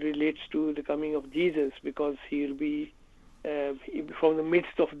of it relates to the coming of Jesus, because he will be from the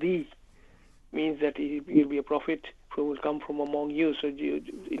midst of thee, means that he will be a prophet who will come from among you. So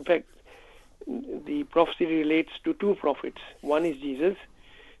in fact, the prophecy relates to two prophets. One is Jesus,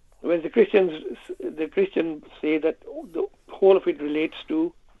 whereas the Christians say that the whole of it relates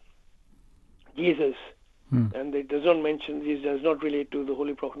to Jesus, and it does not mention, this does not relate to the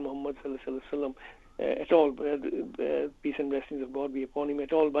Holy Prophet Muhammad sallallahu alaihi wasallam at all. Peace and blessings of God be upon him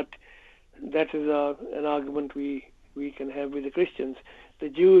at all. But that is an argument we can have with the Christians. The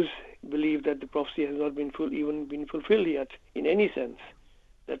Jews believe that the prophecy has not been fulfilled yet in any sense,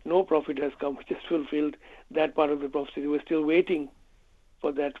 that no prophet has come which has fulfilled that part of the prophecy. They were still waiting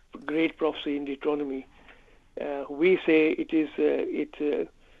for that great prophecy in Deuteronomy. We say it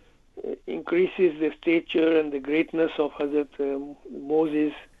increases the stature and the greatness of Hazrat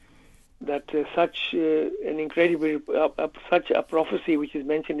Moses, that such an incredible such a prophecy which is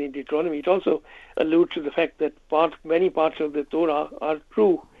mentioned in Deuteronomy. It also alludes to the fact that many parts of the Torah are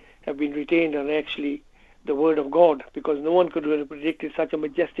true, have been retained, and actually the word of God, because no one could have predicted such a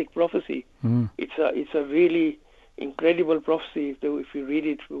majestic prophecy. It's a really incredible prophecy if you read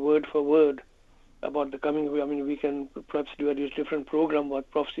it word for word about the coming. I mean, we can perhaps do a different program about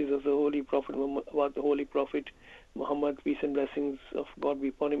prophecies of the Holy Prophet, about the Holy Prophet Muhammad, peace and blessings of God be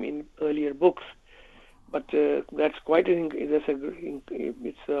upon him, in earlier books. But that's quite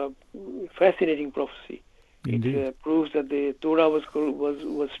it's a fascinating prophecy. Indeed. It proves that the Torah was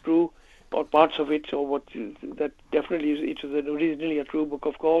true, or parts of it, or that definitely it was originally a true book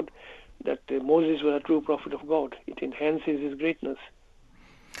of God, that Moses was a true prophet of God. It enhances his greatness.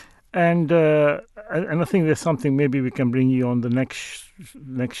 And I think there's something maybe we can bring you on the next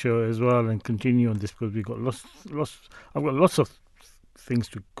show as well and continue on this, because we've got I've got lots of things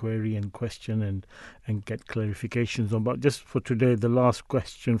to query and question and get clarifications on. But just for today, the last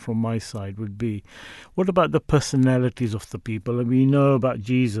question from my side would be, what about the personalities of the people? And we know about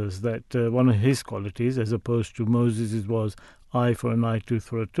Jesus that one of his qualities, as opposed to Moses, was eye for an eye, tooth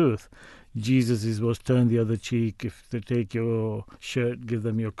for a tooth. Jesus was turn the other cheek. If they take your shirt, give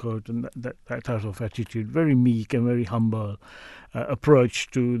them your coat, and that type of attitude. Very meek and very humble approach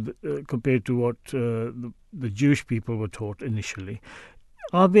to compared to what the Jewish people were taught initially.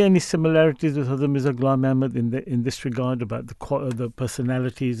 Are there any similarities with Hazrat Mirza Ghulam Ahmad in this regard about the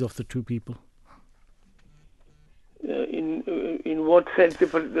personalities of the two people? In what sense?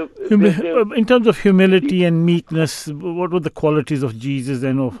 In terms of humility and meekness, what were the qualities of Jesus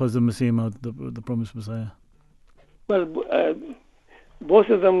and of Hazrat Masih Maud, the promised Messiah? Well, both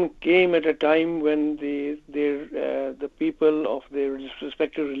of them came at a time when the people of their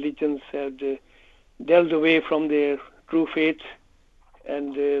respective religions had delved away from their true faith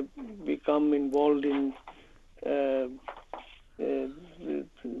and become involved in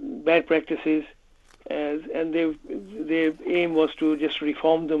bad practices. And their aim was to just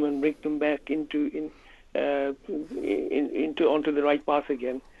reform them and bring them back onto the right path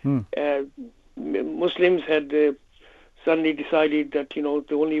again. Muslims had suddenly decided that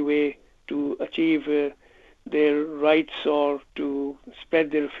the only way to achieve their rights or to spread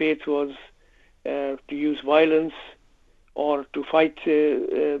their faith was to use violence or to fight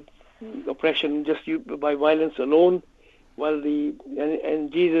oppression just by violence alone, while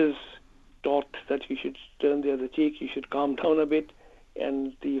and Jesus taught that you should turn the other cheek, you should calm down a bit,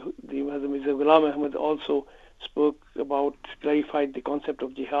 and the Hazrat Mirza Ghulam Ahmad also clarified the concept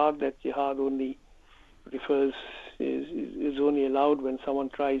of jihad, that jihad only is only allowed when someone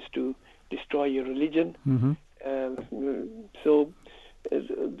tries to destroy your religion. So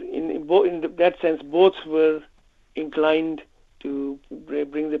in that sense, both were inclined to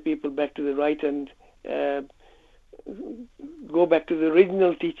bring the people back to the right and go back to the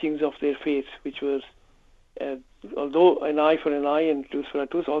original teachings of their faith, which was, although an eye for an eye and tooth for a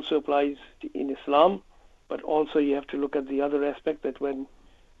tooth also applies in Islam, but also you have to look at the other aspect, that when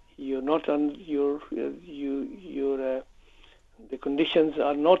you're not on the conditions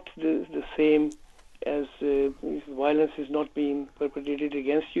are not the same as if violence is not being perpetrated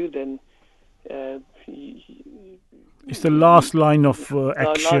against you, then it's the last line of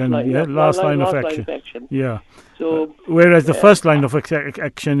action. Last line of action. Yeah. So, whereas the first line of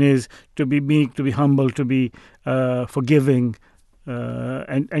action is to be meek, to be humble, to be forgiving,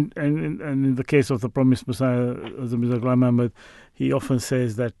 and in the case of the promised Messiah, Hazrat Mirza Ghulam Ahmad, he often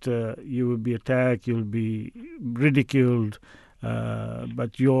says that you will be attacked, you'll be ridiculed,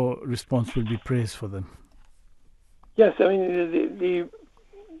 but your response will be praise for them. Yes, I mean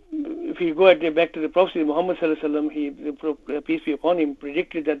if you go back to the Prophet Muhammad sallallahu alaihi wasallam, peace be upon him,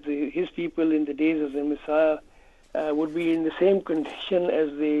 predicted that his people in the days of the Messiah would be in the same condition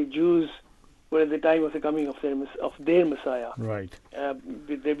as the Jews were at the time of the coming of their Messiah. Right.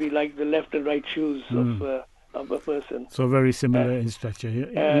 They'd be like the left and right shoes of a person. So very similar in structure.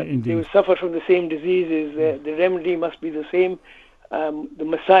 Indeed. They will suffer from the same diseases. The remedy must be the same. The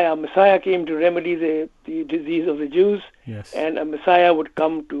Messiah came to remedy the disease of the Jews, yes, and a Messiah would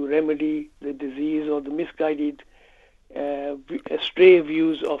come to remedy the disease or the misguided, stray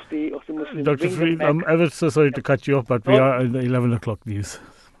views of the Muslims. Dr. Freed, I'm ever so sorry to cut you off, but we are at the 11 o'clock news.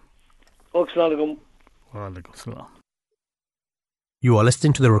 Assalamu alaikum. You are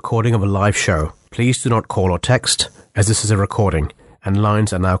listening to the recording of a live show. Please do not call or text, as this is a recording, and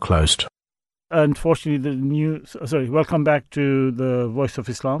lines are now closed. Unfortunately, welcome back to the Voice of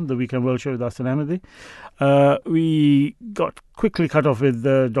Islam, the Weekend World Show with Hassan Ahmadi. We got quickly cut off with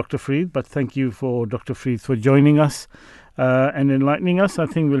Dr. Freed, but thank you for Dr. Freed for joining us and enlightening us. I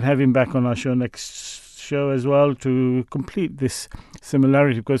think we'll have him back on our show next show as well to complete this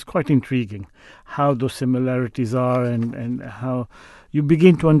similarity, because it's quite intriguing how those similarities are and how you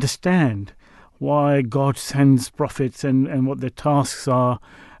begin to understand why God sends prophets and what their tasks are.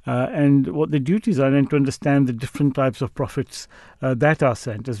 And what the duties are, and to understand the different types of prophets that are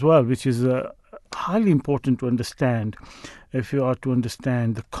sent as well, which is highly important to understand if you are to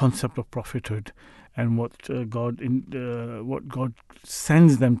understand the concept of prophethood and what God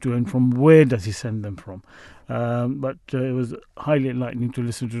sends them to, and from where does He send them from. But it was highly enlightening to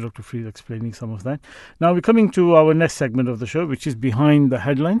listen to Dr. Freed explaining some of that. Now we're coming to our next segment of the show, which is Behind the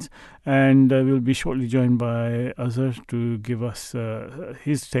Headlines, and we'll be shortly joined by Azhar to give us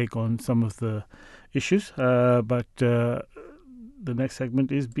his take on some of the issues. But the next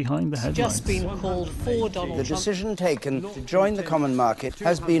segment is Behind the Headlines. Just been called for Donald Trump. The decision taken to join the common market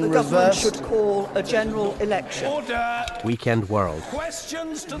has been the government reversed. should call a general election. Order. Weekend World.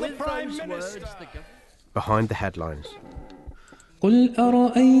 Questions to the Prime Minister. Behind the Headlines. قل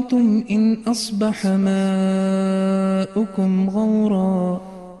أرأيتم إن أصبح ماؤكم غورا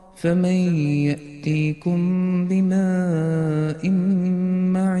فمن يأتيكم بماء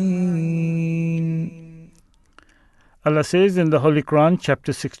معين. Allah says in the Holy Quran,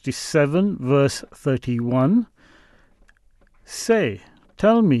 chapter 67, verse 31, Say,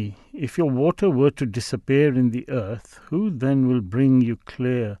 tell me, if your water were to disappear in the earth, who then will bring you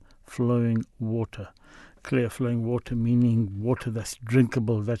clear flowing water? Clear flowing water meaning water that's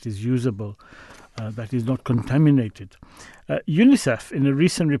drinkable, that is usable, that is not contaminated. UNICEF in a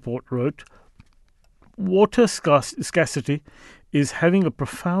recent report wrote, water scarcity is having a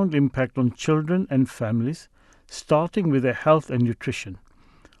profound impact on children and families, starting with their health and nutrition.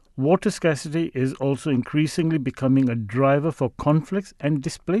 Water scarcity is also increasingly becoming a driver for conflicts and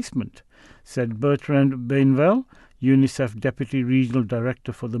displacement, said Bertrand Bainvel, UNICEF Deputy Regional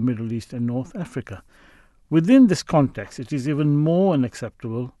Director for the Middle East and North Africa. Within this context, it is even more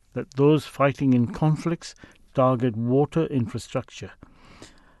unacceptable that those fighting in conflicts target water infrastructure.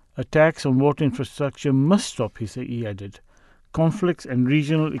 Attacks on water infrastructure must stop, he added. Conflicts and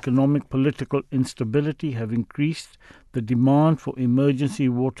regional economic political instability have increased the demand for emergency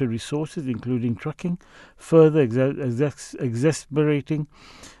water resources, including trucking, further exacerbating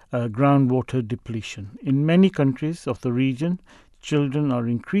groundwater depletion. In many countries of the region, children are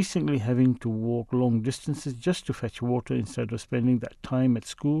increasingly having to walk long distances just to fetch water instead of spending that time at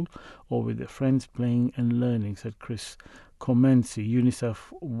school or with their friends playing and learning, said Chris Comensi,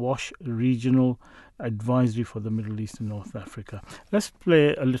 UNICEF WASH Regional Advisory for the Middle East and North Africa. Let's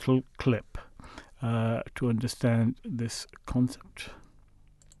play a little clip to understand this concept.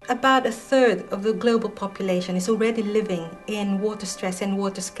 About a third of the global population is already living in water-stressed and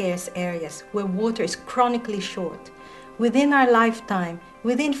water-scarce areas where water is chronically short. Within our lifetime,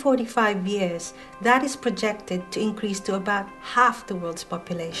 within 45 years, that is projected to increase to about half the world's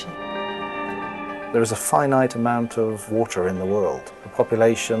population. There is a finite amount of water in the world. The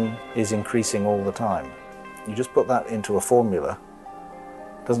population is increasing all the time. You just put that into a formula.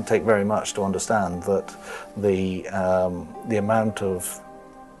 It doesn't take very much to understand that the amount of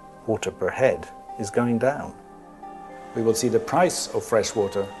water per head is going down. We will see the price of fresh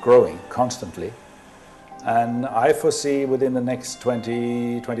water growing constantly. And I foresee within the next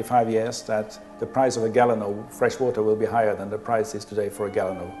 20-25 years that the price of a gallon of fresh water will be higher than the price is today for a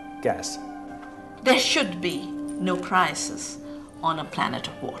gallon of gas. There should be no crisis on a planet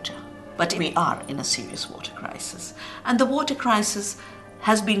of water, but we are in a serious water crisis. And the water crisis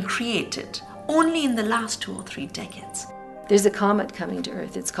has been created only in the last 2 or 3 decades. There's a comet coming to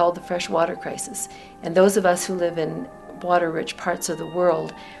Earth. It's called the freshwater crisis. And those of us who live in water-rich parts of the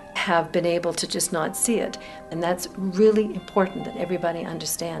world have been able to just not see it. And that's really important that everybody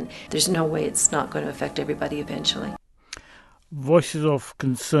understand. There's no way it's not going to affect everybody eventually. Voices of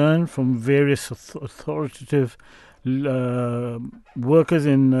concern from various authoritative workers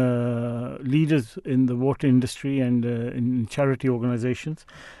and leaders in the water industry and in charity organizations.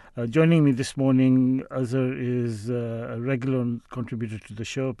 Joining me this morning, Azhar is a regular contributor to the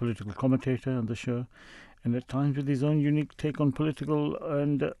show, a political commentator on the show, and at times with his own unique take on political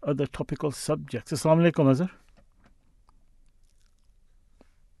and other topical subjects. Assalamu alaikum, Azhar.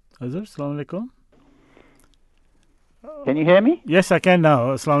 Azhar, assalamu alaikum. Can you hear me? Yes, I can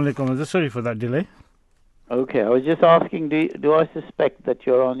now. Assalamu alaikum, Azhar. Sorry for that delay. Okay, I was just asking, do I suspect that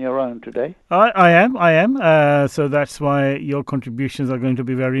you're on your own today? I am. So that's why your contributions are going to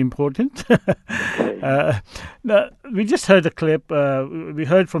be very important. Now, we just heard a clip. We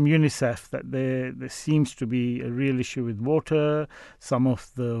heard from UNICEF that there seems to be a real issue with water. Some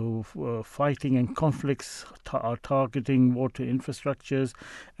of the fighting and conflicts are targeting water infrastructures.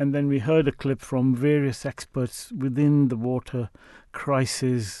 And then we heard a clip from various experts within the water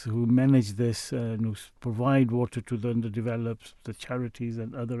crisis who manage this and who provide water to the underdeveloped, the charities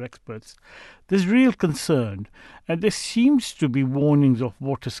and other experts. There's real concern, and there seems to be warnings of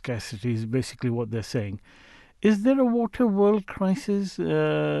water scarcity is basically what they're saying. Is there a water world crisis?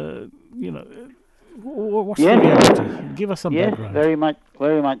 What's the reality? Give us some background. Yes,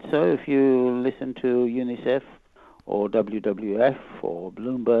 very much so. If you listen to UNICEF or WWF or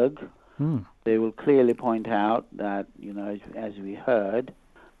Bloomberg, they will clearly point out that, as we heard,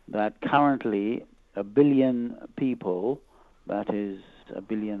 that currently 1 billion people, that is 1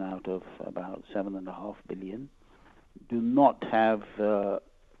 billion out of about 7.5 billion, do not have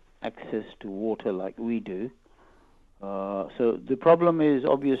access to water like we do. So the problem is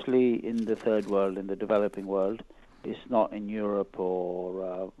obviously in the third world, in the developing world. It's not in Europe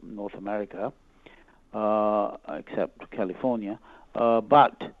or North America, except California.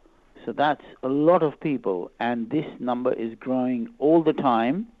 So that's a lot of people, and this number is growing all the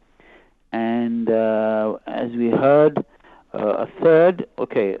time. And as we heard, a third, 1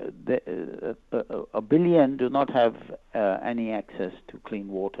 billion do not have any access to clean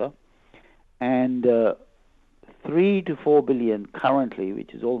water, and 3 to 4 billion currently,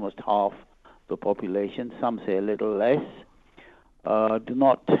 which is almost half the population, some say a little less, do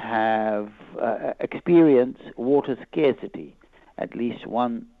not have experience water scarcity at least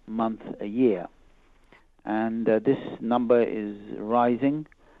 1 month a year. And this number is rising.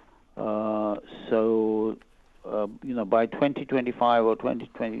 By 2025 or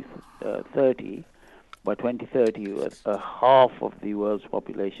 2030, by 2030, half of the world's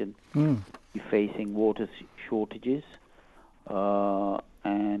population will be facing water shortages.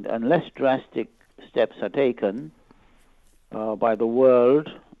 And unless drastic steps are taken by the world,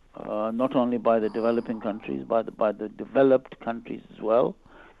 not only by the developing countries, but by the developed countries as well,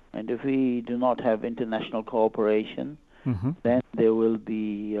 and if we do not have international cooperation, then there will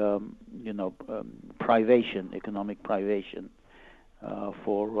be, privation, economic privation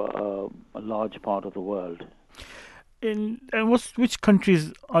for a large part of the world. Which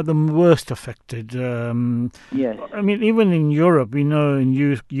countries are the worst affected? Yes. I mean, even in Europe, we know in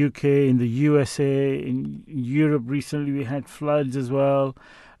UK, in the USA, in Europe recently we had floods as well.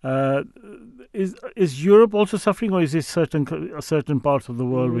 Is Europe also suffering, or is it certain parts of the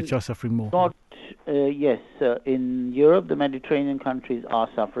world which are suffering more? Yes. In Europe, the Mediterranean countries are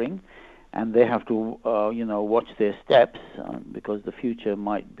suffering, and they have to, watch their steps because the future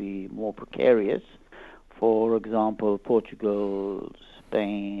might be more precarious. For example, Portugal,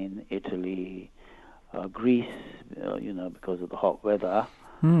 Spain, Italy, Greece, because of the hot weather,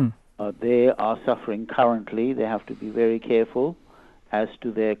 they are suffering currently. They have to be very careful as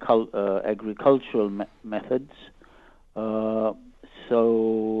to their agricultural methods. All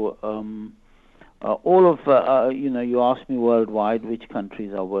of, you asked me worldwide which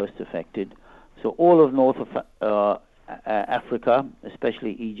countries are worst affected. So all of North Africa,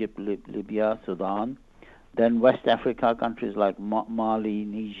 especially Egypt, Libya, Sudan, then West Africa, countries like Mali,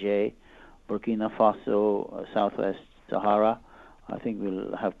 Niger, Burkina Faso, Southwest Sahara. I think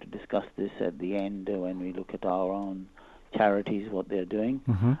we'll have to discuss this at the end when we look at our own charities, what they're doing.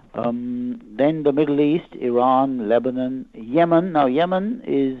 Then the Middle East, Iran, Lebanon, Yemen. Now, Yemen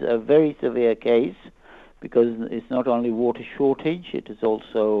is a very severe case because it's not only water shortage, it is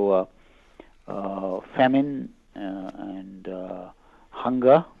also famine and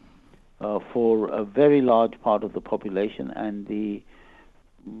hunger for a very large part of the population. And the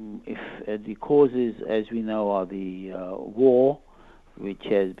causes, as we know, are the war, which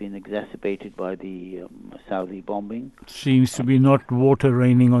has been exacerbated by the Saudi bombing. Seems to be not water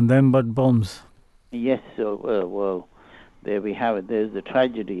raining on them, but bombs. Yes, well, there we have it. There's the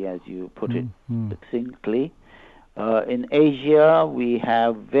tragedy, as you put it succinctly. In Asia, we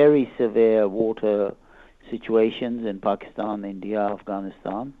have very severe water situations in Pakistan, India,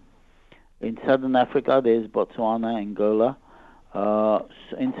 Afghanistan. In Southern Africa, there's Botswana, Angola.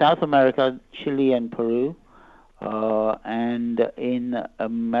 In South America, Chile and Peru. And in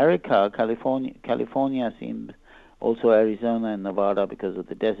America, California seems, also Arizona and Nevada because of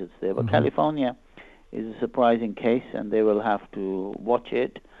the deserts there. But California is a surprising case, and they will have to watch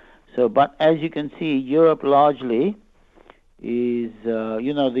it. So, but as you can see, Europe largely is, the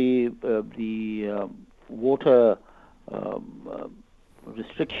water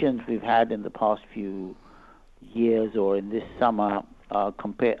restrictions we've had in the past few years or in this summer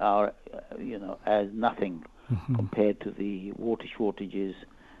are as nothing compared to the water shortages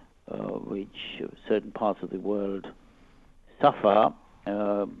which certain parts of the world suffer.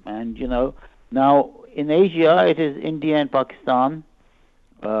 Now in Asia it is India and Pakistan,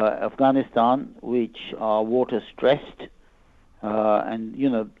 Afghanistan, which are water stressed. And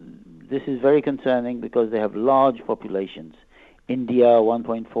this is very concerning because they have large populations. India,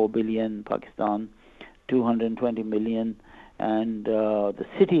 1.4 billion, Pakistan, 220 million, and the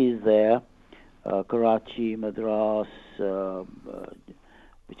cities there, Karachi, Madras,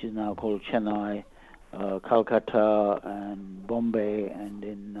 which is now called Chennai, Calcutta and Bombay, and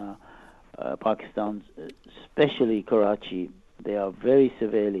in Pakistan, especially Karachi, they are very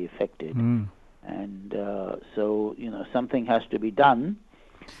severely affected. And so, something has to be done,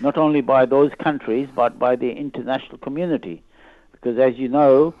 not only by those countries, but by the international community. Because as you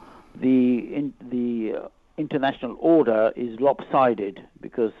know, the international order is lopsided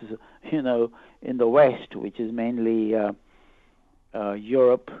because, in the West, which is mainly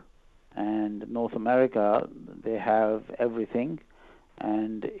Europe and North America, they have everything.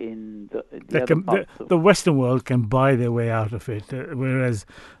 And in the Western world can buy their way out of it, whereas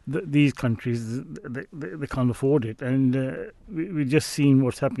these countries, they can't afford it. And we've just seen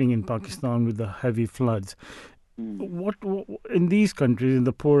what's happening in Pakistan with the heavy floods. What in these countries, in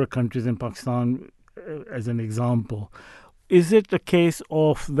the poorer countries in Pakistan, as an example, is it a case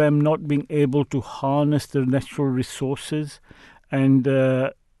of them not being able to harness the natural resources? And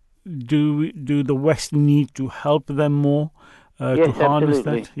do the West need to help them more? Yes, to harness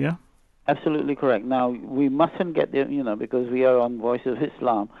absolutely. that, yeah? Absolutely correct. Now, we mustn't get there, because we are on Voice of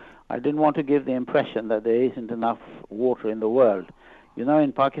Islam, I didn't want to give the impression that there isn't enough water in the world.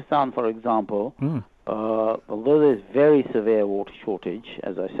 In Pakistan, for example, although there's very severe water shortage,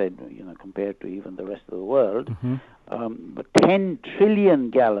 as I said, compared to even the rest of the world, but 10 trillion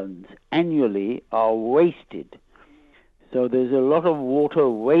gallons annually are wasted. So there's a lot of water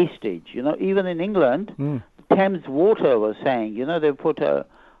wastage. Even in England, Thames Water was saying, they put a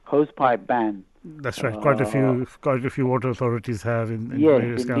hosepipe ban. That's right. Quite a few water authorities have in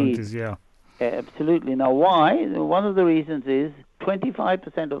various counties. Yeah, absolutely. Now, why? One of the reasons is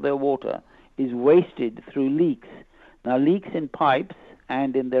 25% of their water is wasted through leaks. Now, leaks in pipes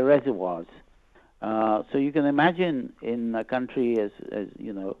and in their reservoirs. So you can imagine in a country as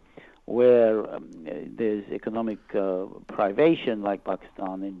where there's economic privation like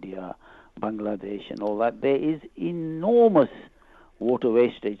Pakistan, India, Bangladesh and all that, there is enormous water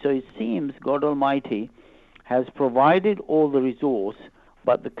wastage. So it seems God Almighty has provided all the resource,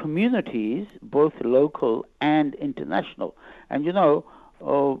 but the communities, both local and international, and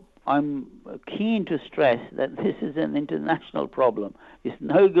I'm keen to stress that this is an international problem. It's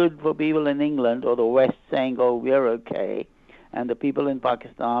no good for people in England or the West saying, oh, we're okay, and the people in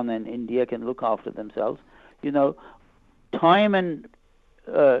Pakistan and India can look after themselves. Time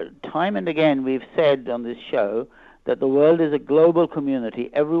and again we've said on this show that the world is a global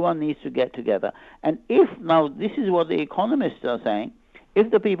community. Everyone needs to get together. And now this is what the economists are saying, if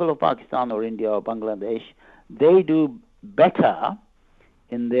the people of Pakistan or India or Bangladesh, they do better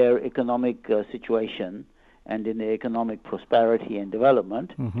in their economic situation and in their economic prosperity and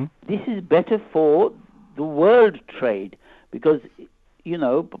development, this is better for the world trade because,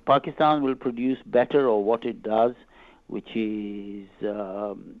 Pakistan will produce better or what it does, which is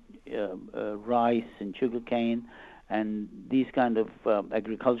rice and sugarcane and these kind of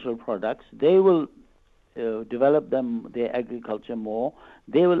agricultural products. They will develop their agriculture more.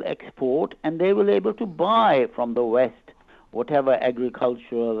 They will export and they will be able to buy from the West whatever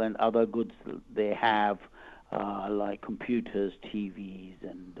agricultural and other goods they have, like computers, TVs,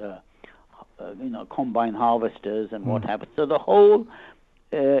 and combine harvesters and what have you. So the whole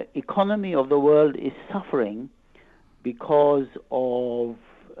economy of the world is suffering because of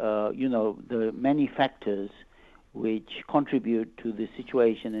the many factors which contribute to the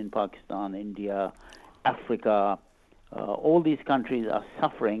situation in Pakistan, India, Africa. All these countries are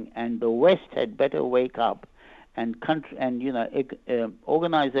suffering, and the West had better wake up. And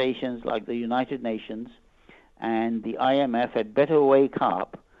organizations like the United Nations and the IMF had better wake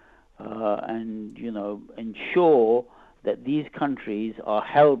up and ensure that these countries are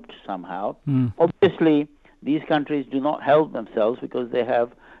helped somehow. Obviously, these countries do not help themselves because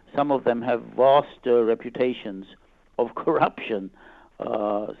some of them have vast reputations of corruption,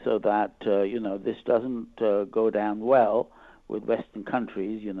 so that this doesn't go down well with Western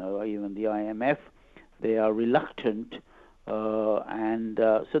countries. Even the IMF. They are reluctant, there's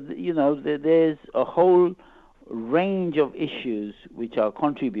a whole range of issues which are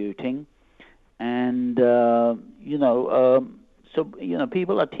contributing, and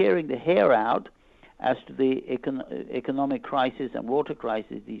people are tearing their hair out as to the economic crisis and water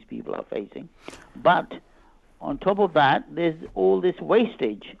crisis these people are facing. But on top of that, there's all this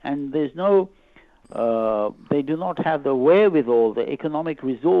wastage, and there's they do not have the wherewithal, the economic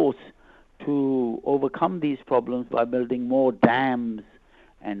resource to overcome these problems by building more dams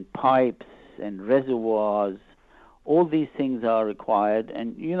and pipes and reservoirs. All these things are required,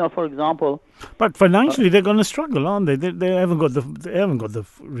 and for example. But financially, they're going to struggle, aren't they? They haven't got the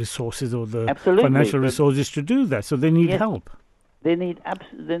resources or the financial resources to do that, so they need help. They need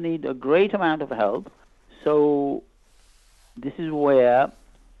a great amount of help, So this is where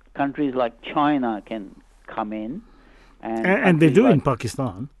countries like China can come in. And they do in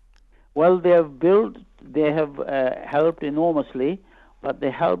Pakistan. Well, they have helped enormously, but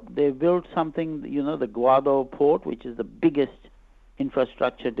they built something, the Gwadar port, which is the biggest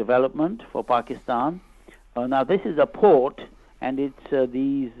infrastructure development for Pakistan. Now, this is a port, and it's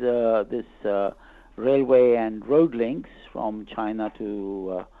this railway and road links from China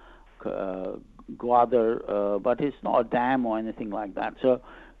to Gwadar, but it's not a dam or anything like that. So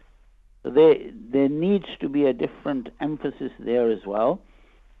there needs to be a different emphasis there as well.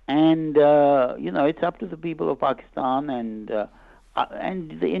 And, it's up to the people of Pakistan and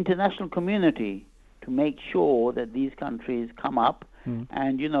the international community to make sure that these countries come up.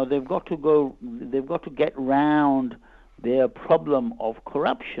 And, they've got to get round their problem of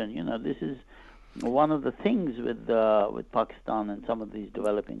corruption. This is one of the things with Pakistan and some of these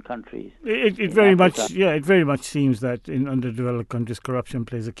developing countries. It very much seems that in underdeveloped countries, corruption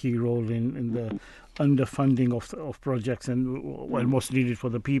plays a key role in the underfunding of projects and what's needed for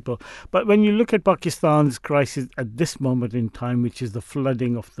the people. But when you look at Pakistan's crisis at this moment in time, which is the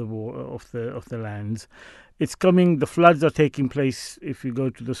flooding of the lands, it's coming. The floods are taking place if you go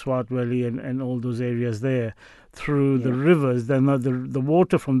to the Swat Valley and all those areas there through the rivers. Then the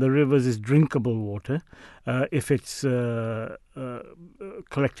water from the rivers is drinkable water if it's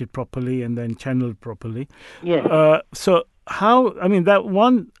collected properly and then channeled properly. So how? I mean, that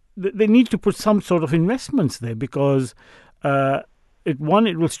one. They need to put some sort of investments there because it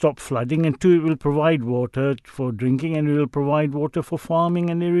will stop flooding, and two, it will provide water for drinking, and it will provide water for farming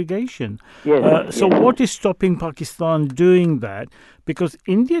and irrigation. So what is stopping Pakistan doing that? Because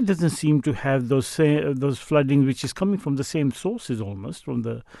India doesn't seem to have those flooding, which is coming from the same sources almost, from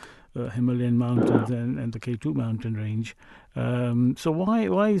the Himalayan mountains and the K2 mountain range. So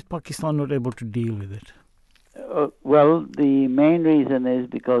why is Pakistan not able to deal with it? Well, the main reason is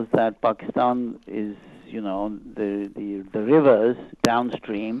because that Pakistan is, the rivers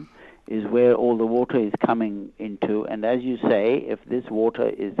downstream is where all the water is coming into. And as you say, if this water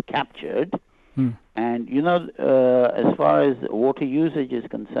is captured, and, as far as water usage is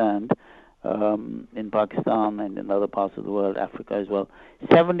concerned, in Pakistan and in other parts of the world, Africa as well,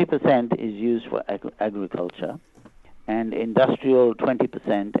 70% is used for agriculture, and industrial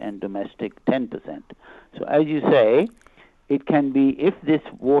 20% and domestic 10%. So as you say, it can be, if this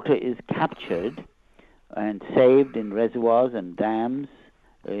water is captured and saved in reservoirs and dams,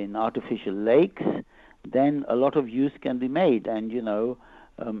 in artificial lakes, then a lot of use can be made, and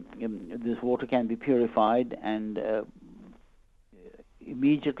this water can be purified, and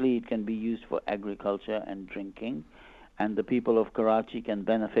immediately it can be used for agriculture and drinking, and the people of Karachi can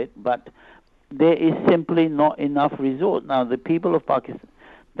benefit. But there is simply not enough resource. Now, the people of Pakistan,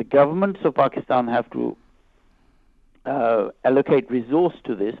 the governments of Pakistan have to allocate resource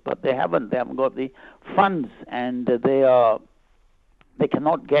to this, but they haven't. They haven't got the funds, and they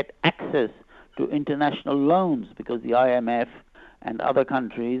cannot get access to international loans because the IMF and other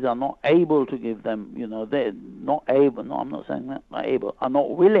countries are not able to give them. They're not able. No, I'm not saying that. Not able. Are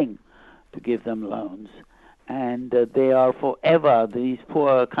not willing to give them loans. And they are forever, these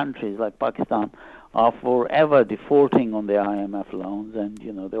poor countries like Pakistan are forever defaulting on their IMF loans, and,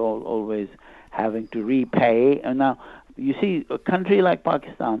 they're always having to repay. And now, you see, a country like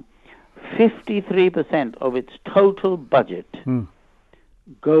Pakistan, 53% of its total budget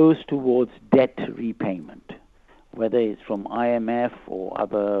goes towards debt repayment, whether it's from IMF or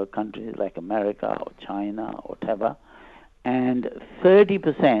other countries like America or China or whatever, and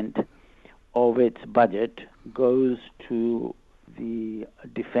 30% of its budget goes to the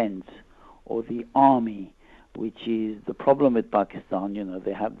defense or the army, which is the problem with Pakistan.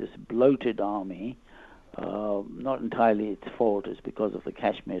 They have this bloated army. Not entirely its fault, it's because of the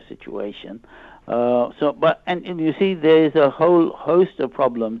Kashmir situation. And you see, there is a whole host of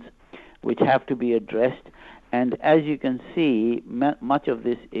problems which have to be addressed. And as you can see, much of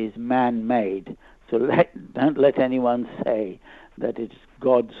this is man-made. So don't let anyone say that it's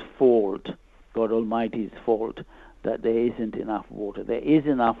God's fault, God Almighty's fault, that there isn't enough water. There is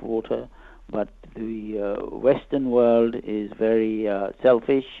enough water, but the Western world is very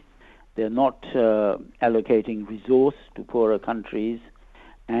selfish. They're not allocating resource to poorer countries.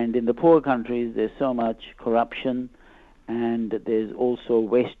 And in the poor countries, there's so much corruption, and there's also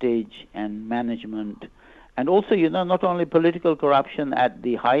wastage and management. And also, not only political corruption at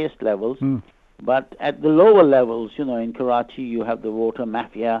the highest levels, but at the lower levels. In Karachi, you have the water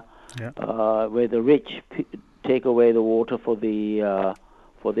mafia, where the rich take away the water for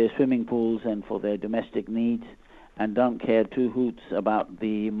their swimming pools and for their domestic needs, and don't care two hoots about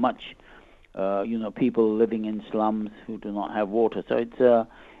the much people living in slums who do not have water. So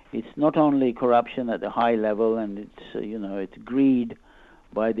it's not only corruption at the high level, and it's greed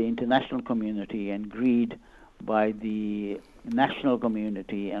by the international community and greed by the national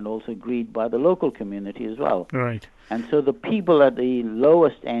community and also greed by the local community as well. Right. And so the people at the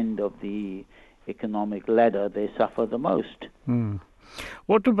lowest end of the economic ladder, they suffer the most.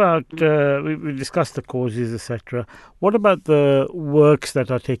 What about, we discussed the causes, etc. What about the works that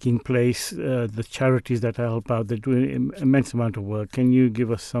are taking place, the charities that help out? They're doing an immense amount of work. Can you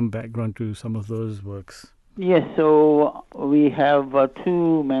give us some background to some of those works? Yes, so we have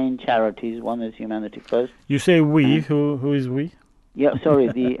two main charities. One is Humanity First. You say we, who is we? Yeah, sorry,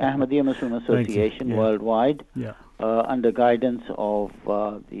 the Ahmadiyya Muslim Association worldwide, under guidance of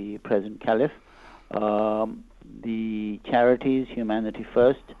the present Caliph. The charities, Humanity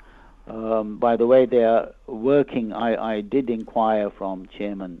First, by the way, they are working. I did inquire from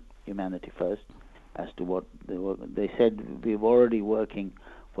Chairman Humanity First as to what they said. We're already working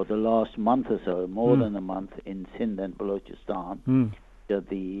for the last month or so, more than a month, in Sindh and Balochistan,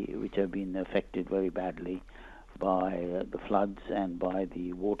 which have been affected very badly by the floods and by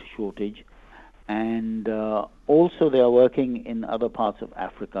the water shortage. And also they are working in other parts of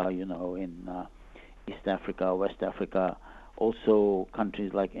Africa, in East Africa, West Africa, also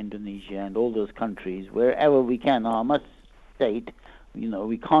countries like Indonesia and all those countries, wherever we can. Now, I must state,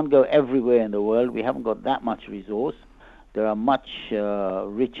 we can't go everywhere in the world. We haven't got that much resource. There are much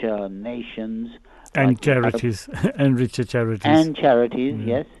richer nations. And like charities, and richer charities. And charities,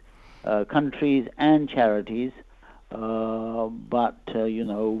 yes. Countries and charities. But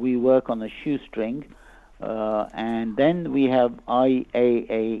we work on a shoestring. And then we have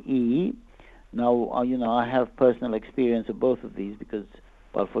IAAE. Now, I have personal experience of both of these because,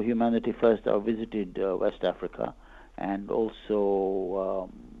 for Humanity First, I visited West Africa and also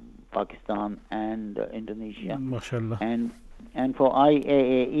Pakistan and Indonesia. MashaAllah. And for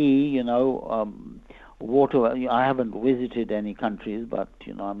IAAE, water, I haven't visited any countries, but,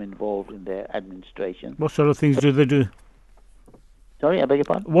 I'm involved in their administration. What sort of things do they do? Sorry, I beg your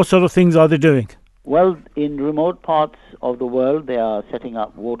pardon? What sort of things are they doing? Well, in remote parts of the world, they are setting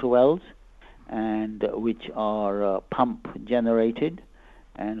up water wells, and which are pump generated.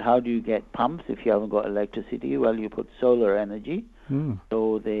 And how do you get pumps if you haven't got electricity? Well, you put solar energy.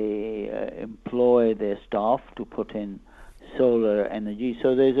 So they employ their staff to put in solar energy.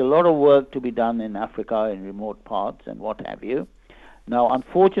 So there's a lot of work to be done in Africa, in remote parts and what have you. Now,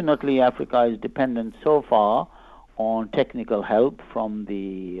 unfortunately, Africa is dependent so far on technical help from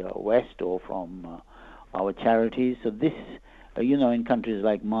the West or from our charities. So this, in countries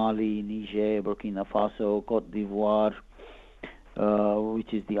like Mali, Niger, Burkina Faso, Cote d'Ivoire,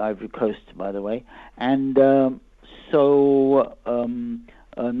 which is the Ivory Coast, by the way. And so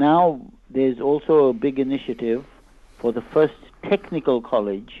now there's also a big initiative for the first technical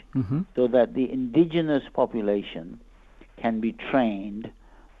college so that the indigenous population can be trained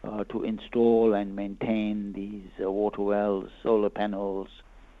to install and maintain these water wells, solar panels,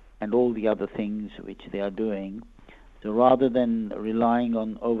 and all the other things which they are doing. So rather than relying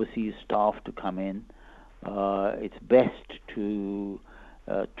on overseas staff to come in, it's best to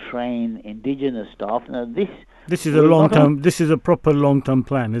train indigenous staff. Now this is a long-term. This is a proper long-term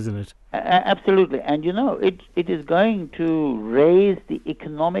plan, isn't it? Absolutely, and it is going to raise the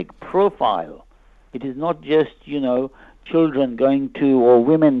economic profile. It is not just children going to or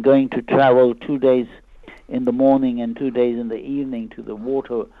women going to travel 2 days in the morning and 2 days in the evening to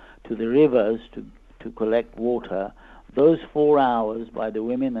the rivers to collect water. Those 4 hours by the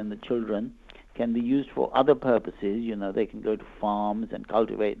women and the children can be used for other purposes. They can go to farms and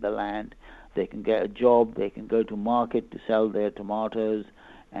cultivate the land. They can get a job. They can go to market to sell their tomatoes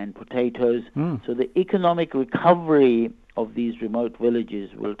and potatoes. So the economic recovery of these remote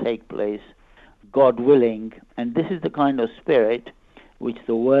villages will take place, God willing. And this is the kind of spirit which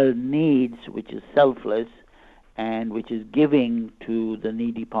the world needs, which is selfless and which is giving to the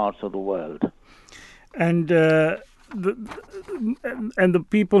needy parts of the world. And the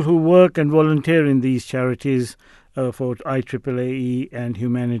people who work and volunteer in these charities for IAAE and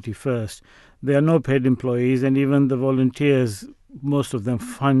Humanity First, they are no paid employees, and even the volunteers, most of them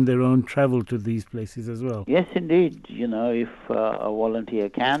fund their own travel to these places as well. Yes, indeed. If a volunteer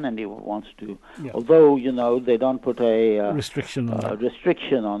can and he wants to, although they don't put a restriction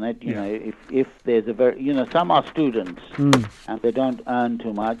on it. If there's a very, some are students and they don't earn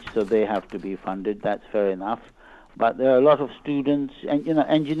too much, so they have to be funded. That's fair enough. But there are a lot of students, and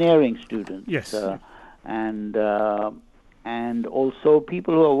engineering students. Yes. And also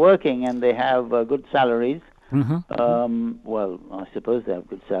people who are working and they have good salaries. Well, I suppose they have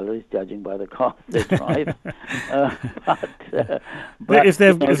good salaries, judging by the cars they drive. But if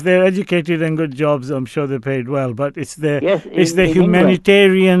they're educated and good jobs, I'm sure they're paid well. But it's the in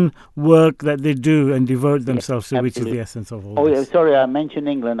humanitarian work that they do and devote themselves to, which is the essence of all this. Sorry, I mentioned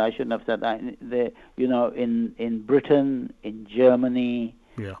England. I shouldn't have said that. In Britain, in Germany,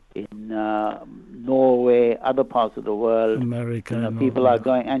 in Norway, other parts of the world, America, people are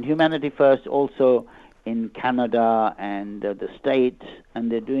going, and Humanity First also in Canada and the States,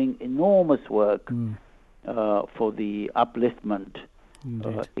 and they're doing enormous work for the upliftment,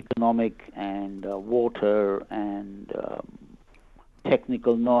 economic and water and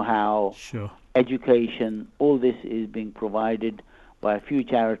technical know-how, education. All this is being provided by a few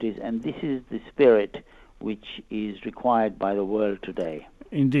charities, and this is the spirit which is required by the world today.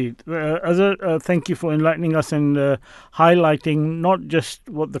 Indeed. Azhar, thank you for enlightening us and highlighting not just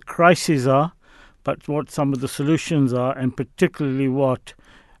what the crises are, but what some of the solutions are, and particularly what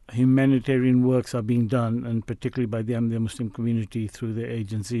humanitarian works are being done, and particularly by the Ahmadiyya Muslim community through the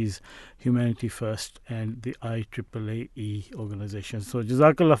agencies Humanity First and the IAAE organization. So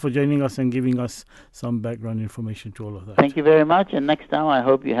Jazakallah for joining us and giving us some background information to all of that. Thank you very much, and next time I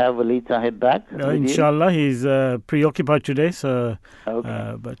hope you have Walid Sahib back. Inshallah, he's preoccupied today, so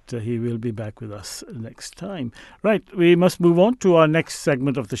but he will be back with us next time. Right, we must move on to our next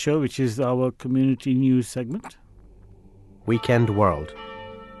segment of the show, which is our community news segment. Weekend World.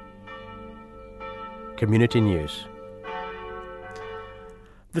 Community News.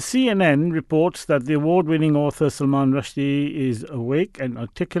 The CNN reports that the award-winning author Salman Rushdie is awake and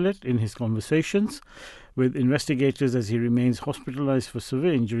articulate in his conversations with investigators as he remains hospitalized for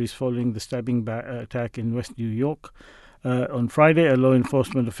severe injuries following the stabbing attack in West New York. On Friday, a law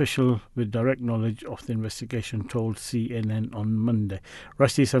enforcement official with direct knowledge of the investigation told CNN on Monday.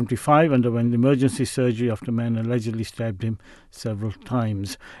 Rushdie, 75, underwent emergency surgery after a man allegedly stabbed him several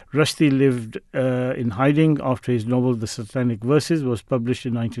times. Rushdie lived in hiding after his novel The Satanic Verses was published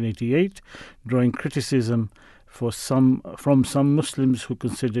in 1988, drawing criticism from some Muslims who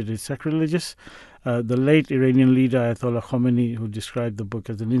considered it sacrilegious. The late Iranian leader Ayatollah Khomeini, who described the book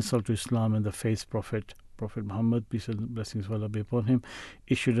as an insult to Islam and the faith's prophet Muhammad, peace and blessings of Allah be upon him,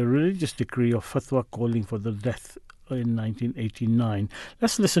 issued a religious decree of fatwa calling for the death in 1989.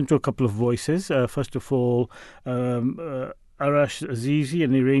 Let's listen to a couple of voices. First of all, Arash Azizi,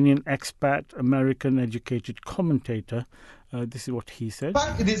 an Iranian expat, American educated commentator. This is what he said. In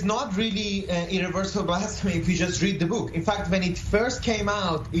fact, it is not really irreversible blasphemy if you just read the book. In fact, when it first came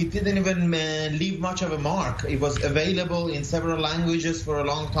out, it didn't even leave much of a mark. It was available in several languages for a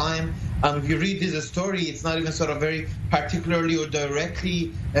long time. If you read this story, it's not even sort of very particularly or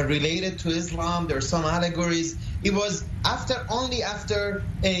directly related to Islam. There are some allegories. It was only after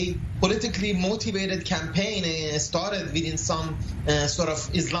a politically motivated campaign started within some sort of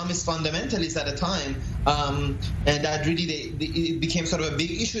Islamist fundamentalists at the time, and that really it became sort of a big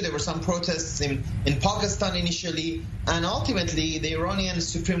issue. There were some protests in Pakistan initially, and ultimately the Iranian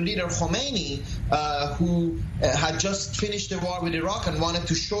Supreme Leader Khomeini, who had just finished the war with Iraq and wanted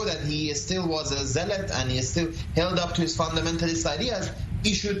to show that he still was a zealot and he still held up to his fundamentalist ideas,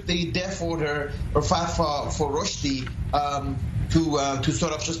 issued the death order or fatwa for Rushdie to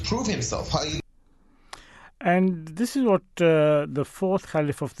sort of just prove himself. And this is what the fourth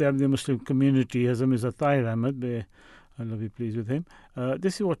Caliph of the Ahmadiyya Muslim community, Hazrat Mirza Tahir Ahmad, Allah be pleased with him,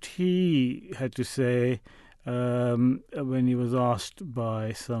 this is what he had to say when he was asked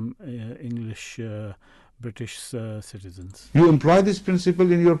by some English British citizens. You employ this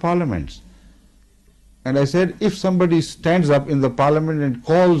principle in your parliaments. And I said, if somebody stands up in the parliament and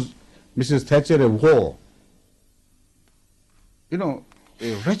calls Mrs. Thatcher a whore,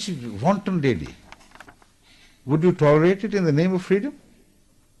 a wretched, wanton lady, would you tolerate it in the name of freedom?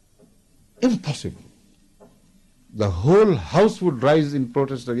 Impossible. The whole house would rise in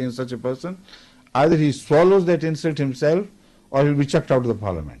protest against such a person. Either he swallows that insult himself or he'll be chucked out of the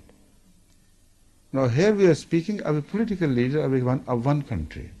parliament. Now here we are speaking of a political leader of one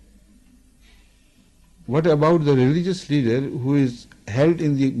country. What about the religious leader who is held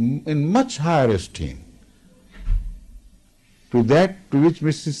in much higher esteem to that to which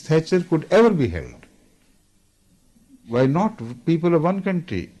Mrs. Thatcher could ever be held? Why not people of one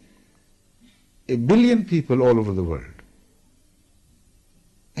country? 1 billion people all over the world.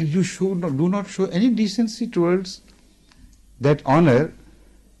 And you do not show any decency towards that honor,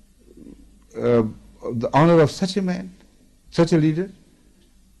 the honor of such a man, such a leader.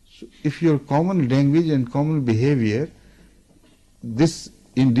 So if your common language and common behavior, this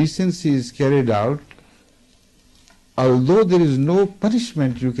indecency is carried out, although there is no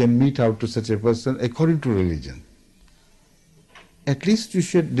punishment you can mete out to such a person according to religion, at least you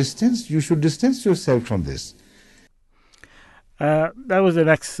should distance yourself from this. That was an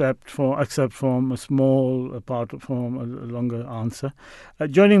excerpt from a small part from a longer answer.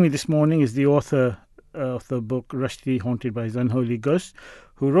 Joining me this morning is the author of the book Rushdie Haunted by His Unholy Ghost,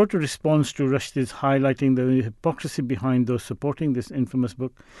 who wrote a response to Rushdie's highlighting the hypocrisy behind those supporting this infamous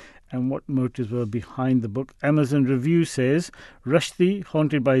book and what motives were behind the book. Amazon Review says, Rushdie,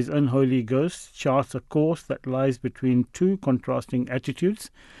 Haunted by His Unholy Ghost, charts a course that lies between two contrasting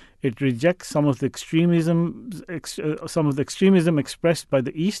attitudes. It rejects some of the extremism expressed by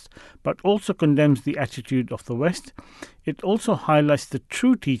the East, but also condemns the attitude of the West. It also highlights the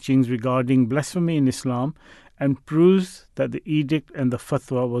true teachings regarding blasphemy in Islam and proves that the edict and the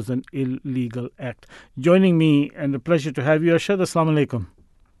fatwa was an illegal act. Joining me, and a pleasure to have you, Arshad. Assalamu alaikum.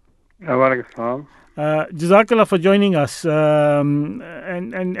 Jazakallah for joining us.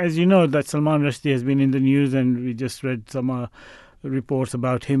 And as you know, that Salman Rushdie has been in the news, and we just read some reports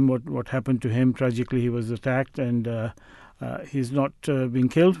about him, what happened to him. Tragically, he was attacked, and he's not been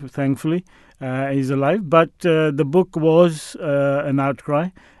killed, thankfully. He's alive. But the book was an outcry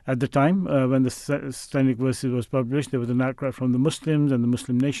at the time when the Satanic Verses was published. There was an outcry from the Muslims and the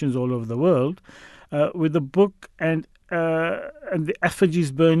Muslim nations all over the world with the book and the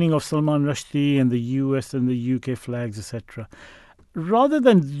effigies burning of Salman Rushdie and the US and the UK flags, etc. Rather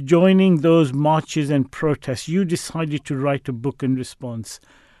than joining those marches and protests, you decided to write a book in response.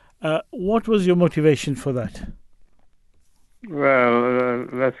 What was your motivation for that? Well,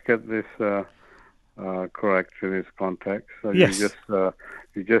 let's get this correct in its context. Yes. You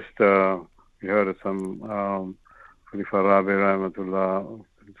heard of some Khalifa Rabi Rahmatullah,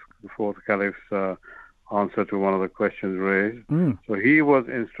 the fourth caliph's answer to one of the questions raised. So he was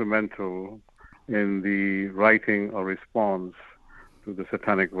instrumental in the writing or response to the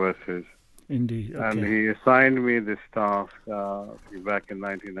Satanic Verses. Indeed. Okay. And he assigned me this task back in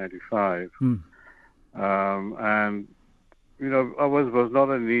 1995. And, you know, I was not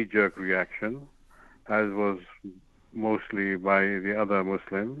a knee-jerk reaction, as was mostly by the other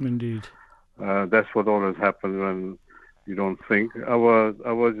Muslims. Indeed. That's what always happens when you don't think. I was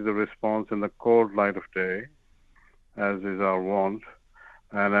the response in the cold light of day, as is our wont,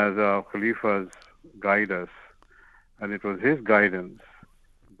 and as our Khalifas guide us. And it was his guidance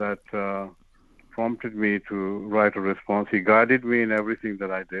that prompted me to write a response. He guided me in everything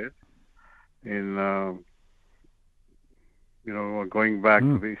that I did, in going back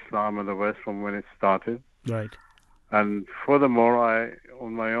to the Islam and the West from when it started. Right. And furthermore,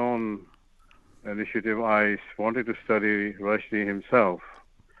 on my own initiative, I wanted to study Rushdie himself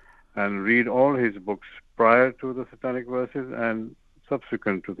and read all his books prior to the Satanic Verses and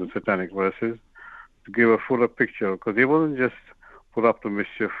subsequent to the Satanic Verses to give a fuller picture, because he wasn't just put up to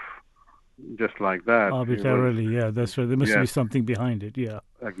mischief just like that. Arbitrarily, that's right. There must be something behind it,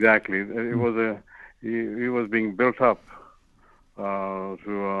 Exactly. It was he was being built up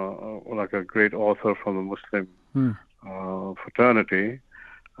to like a great author from the Muslim fraternity,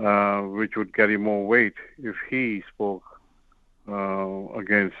 which would carry more weight if he spoke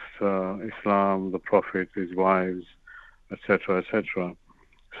against Islam, the Prophet, his wives, etc., etc.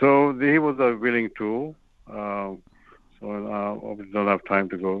 So he was a willing tool. So I don't have time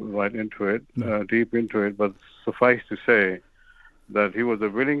to go right into it, deep into it, but suffice to say that he was a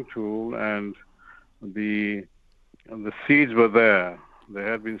willing tool, and the seeds were there. They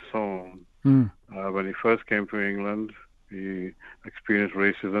had been sown. When he first came to England, he experienced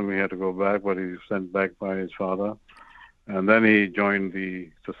racism. He had to go back, but he was sent back by his father. And then he joined the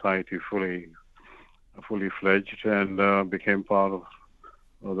society fully fledged, and became part of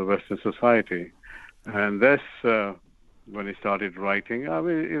the Western society. And that's when he started writing. I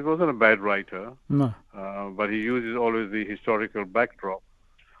mean, he wasn't a bad writer, but he uses always the historical backdrop,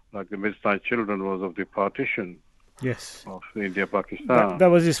 like the Midnight Children was of the partition. Yes. Of India-Pakistan.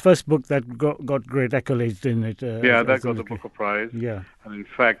 That was his first book that got great accolades in it. That got the Booker Prize. Yeah. And in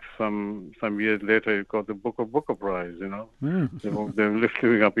fact, some years later, it got the Booker Prize, you know. They're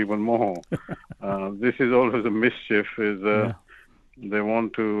lifting up even more. This is always a mischief, they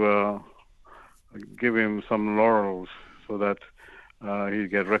want to give him some laurels so that he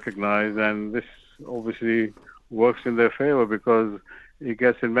get recognized, and this obviously works in their favor, because he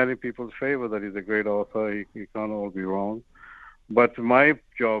gets in many people's favor that he's a great author. He can't all be wrong. But my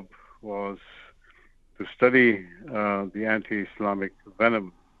job was to study the anti-Islamic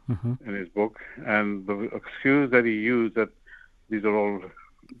venom in his book, and the excuse that he used that these are all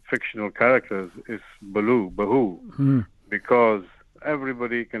fictional characters is Bahu, because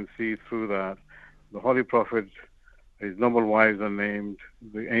everybody can see through that. The Holy Prophet His noble wives are named,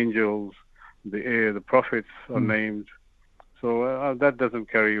 the angels, the prophets are named. So that doesn't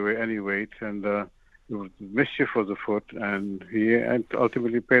carry any weight, and mischief was afoot, and he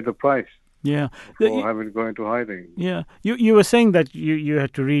ultimately paid the price. Yeah, for having gone into hiding. Yeah, you were saying that you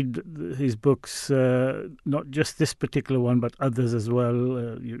had to read his books, not just this particular one, but others as well.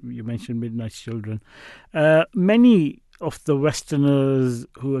 You mentioned Midnight Children. Many of the Westerners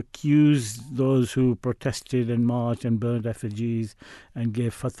who accused those who protested and marched and burned effigies and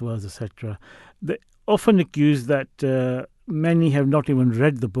gave fatwas, etc., they often accuse that many have not even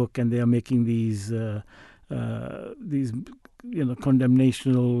read the book, and they are making these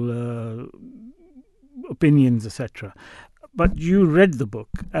condemnational opinions, etc. But you read the book.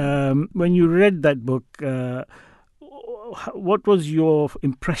 When you read that book, what was your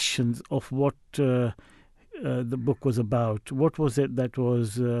impressions of what the book was about? What was it that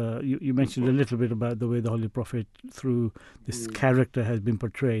was... you mentioned a little bit about the way the Holy Prophet, through this character, has been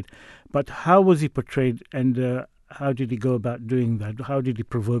portrayed. But how was he portrayed, and how did he go about doing that? How did he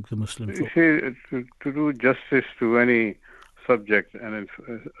provoke the Muslims? You see, to do justice to any subject, and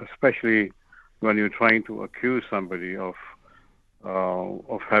especially when you're trying to accuse somebody of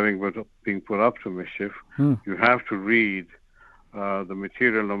being put up to mischief, you have to read the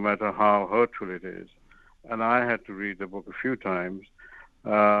material, no matter how hurtful it is. And I had to read the book a few times,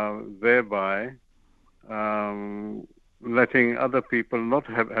 thereby letting other people not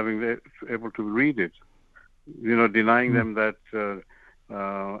having able to read it, denying them that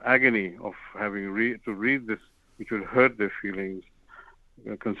agony of having to read this, which would hurt their feelings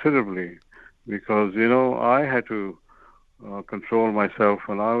considerably, because I had to control myself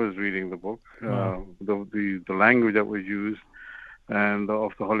when I was reading the book. The language that was used, and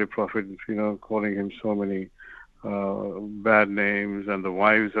of the Holy Prophet, calling him so many bad names, and the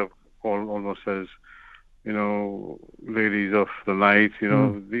wives are called almost as ladies of the night.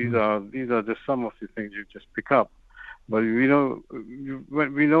 These are just some of the things you just pick up. But we don't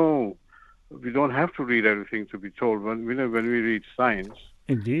have to read everything to be told. When we read science,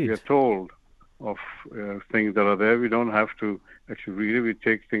 indeed, we are told of things that are there. We don't have to actually read it. We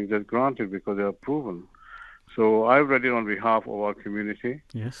take things as granted because they are proven. So I read it on behalf of our community.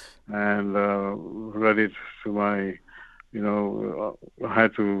 Yes. And read it to my, I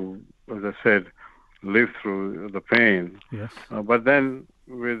had to, as I said, live through the pain. Yes. But then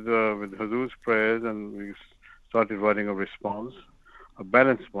with Hazur's prayers, and we started writing a response, a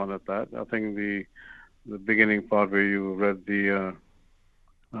balanced one at that. I think the beginning part where you read the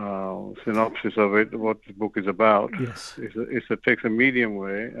synopsis of it, what the book is about, yes, it takes a medium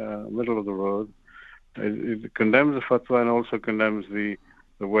way, middle of the road. It condemns the fatwa and also condemns the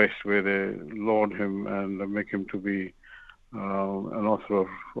West, where they laud him and make him to be an author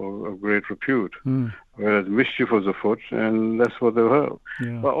of great repute, whereas mischief was afoot, and that's what they heard.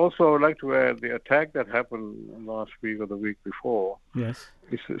 Yeah. But also, I would like to add the attack that happened last week or the week before. Yes,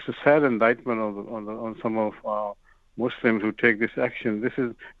 it's a sad indictment on some of our Muslims who take this action.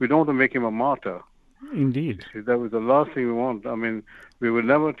 We don't want to make him a martyr. Indeed. See, that was the last thing we want. I mean, we would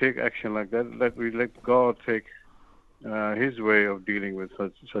never take action like that. Let God take His way of dealing with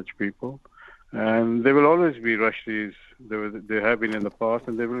such people. And there will always be Rashidis. There have been in the past,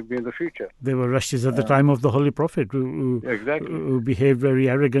 and there will be in the future. There were Rashidis at the time of the Holy Prophet who behaved very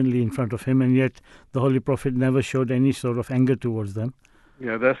arrogantly in front of him, and yet the Holy Prophet never showed any sort of anger towards them.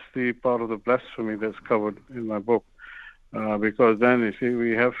 Yeah, that's the part of the blasphemy that's covered in my book. Because then, you see,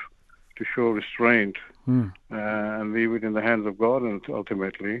 we have to show restraint and leave it in the hands of God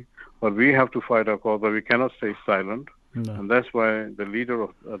ultimately. But we have to fight our cause, but we cannot stay silent. No. And that's why the leader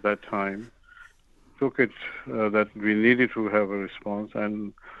at that time took it that we needed to have a response.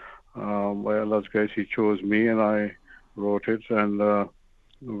 And by Allah's grace, He chose me, and I wrote it. And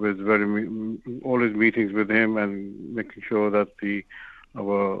with all his meetings with him and making sure that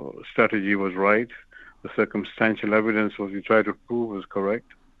our strategy was right, the circumstantial evidence we tried to prove was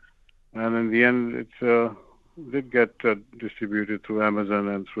correct. And in the end, it did get distributed through Amazon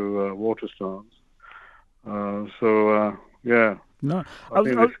and through Waterstones. Yeah. No, I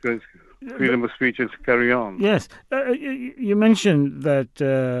think freedom of speech is carry on. Yes. You mentioned that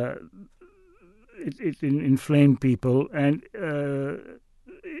it inflamed people, and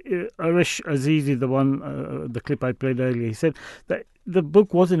Arish Azizi, the clip I played earlier, he said that the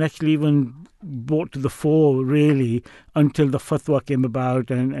book wasn't actually even brought to the fore, really, until the fatwa came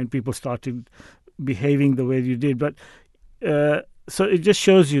about and people started behaving the way you did. But so it just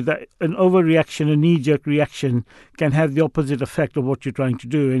shows you that an overreaction, a knee-jerk reaction, can have the opposite effect of what you're trying to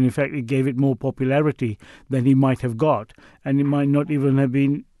do. And in fact, it gave it more popularity than he might have got. And it might not even have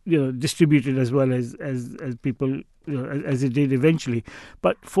been distributed as well as people, as it did eventually.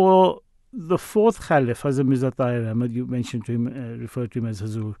 But for the fourth Caliph, Hazrat Mirza Tahir Ahmad, you mentioned to him, referred to him as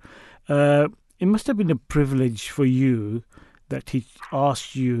Hazur, it must have been a privilege for you that he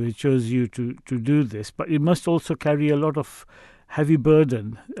asked you, he chose you to do this, but it must also carry a lot of heavy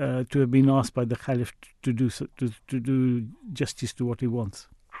burden to have been asked by the Caliph to do justice to what he wants.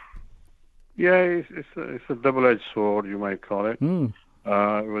 Yeah, it's a double-edged sword, you might call it. It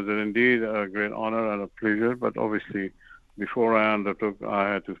was indeed a great honor and a pleasure, but obviously before I undertook,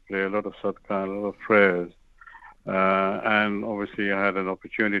 I had to pray a lot of sadaqah and a lot of prayers. And obviously I had an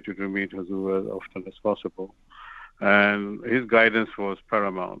opportunity to meet Hazur as often as possible. And his guidance was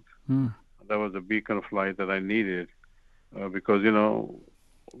paramount. That was the beacon of light that I needed. Because,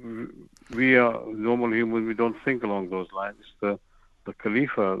 we are normal humans, we don't think along those lines. It's the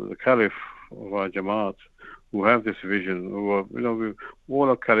Caliph of our Jamaat who have this vision, who are, all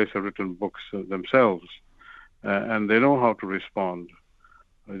our caliphs have written books themselves, and they know how to respond.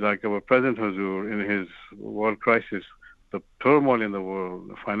 Like our present Hazur in his world crisis, the turmoil in the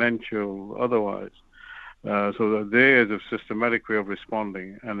world, financial, otherwise. So there is a systematic way of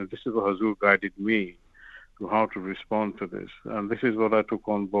responding, and this is what Hazur guided me to how to respond to this. And this is what I took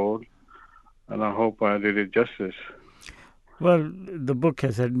on board, and I hope I did it justice. Well, the book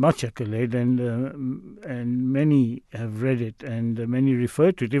has had much accolade, and many have read it, and many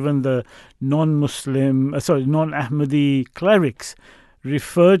refer to it. Even the non-Ahmadi clerics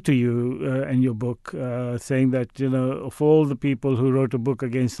refer to you in your book, saying that, of all the people who wrote a book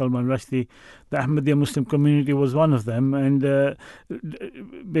against Salman Rushdie, the Ahmadiyya Muslim community was one of them, and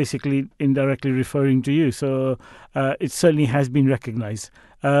basically indirectly referring to you. So it certainly has been recognized.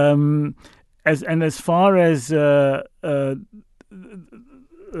 As far as the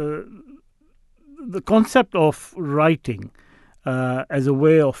concept of writing as a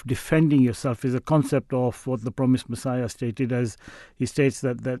way of defending yourself is a concept of what the promised Messiah stated, as he states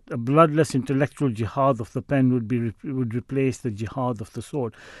that a bloodless intellectual jihad of the pen would replace the jihad of the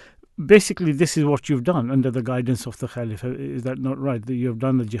sword. Basically, this is what you've done under the guidance of the Caliph. Is that not right? That you have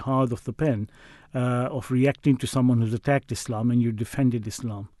done the jihad of the pen, of reacting to someone who's attacked Islam, and you defended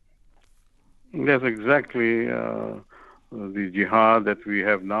Islam. That's exactly the jihad that we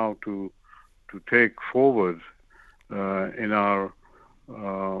have now to take forward in our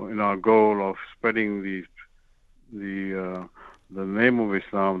goal of spreading the name of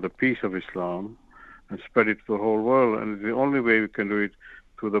Islam, the peace of Islam, and spread it to the whole world. And the only way we can do it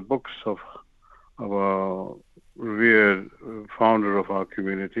through the books of our revered founder of our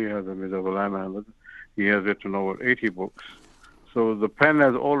community, Hazrat Mirza Ghulam Ahmad. He has written over 80 books. So the pen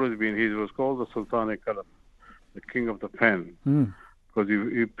has always been, he was called the Sultan-e-Qalam, the king of the pen, because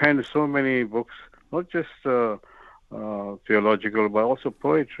he penned so many books, not just theological, but also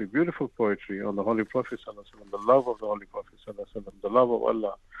poetry, beautiful poetry on the Holy Prophet ﷺ, the love of the Holy Prophet ﷺ, the love of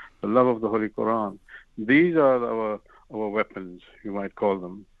Allah, the love of the Holy Quran. These are our weapons, you might call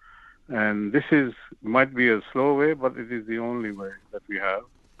them. And this might be a slow way, but it is the only way that we have.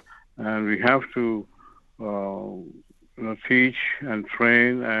 And we have to teach and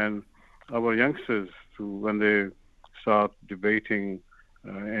train and our youngsters to, when they start debating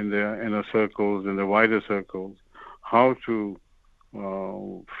in their inner circles, in the wider circles, how to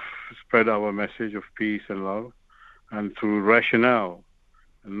spread our message of peace and love, and through rationale,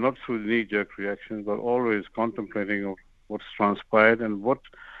 and not through knee-jerk reactions, but always contemplating of what's transpired and what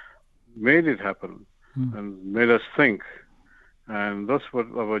made it happen and made us think. And that's what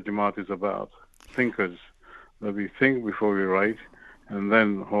our Jamaat is about, thinkers. That we think before we write, and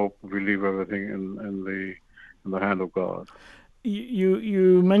then hope we leave everything in the hand of God.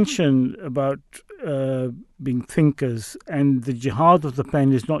 You mentioned about being thinkers, and the jihad of the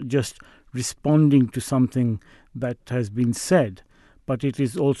pen is not just responding to something that has been said, but it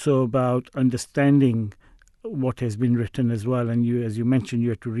is also about understanding what has been written as well. And you, as you mentioned, you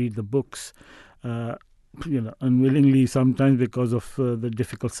have to read the books, unwillingly sometimes because of the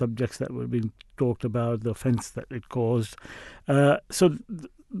difficult subjects that were being talked about, the offense that it caused. So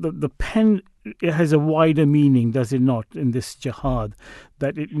the pen, it has a wider meaning, does it not, in this jihad,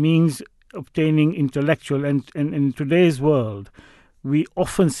 that it means obtaining intellectual, and in today's world, we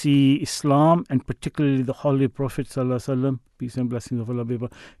often see Islam, and particularly the Holy Prophet ﷺ, peace and blessings of Allah be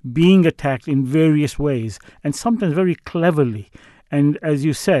upon, being attacked in various ways, and sometimes very cleverly. And as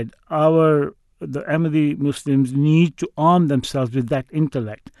you said, the Ahmadi Muslims need to arm themselves with that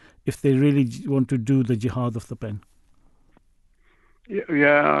intellect if they really want to do the jihad of the pen.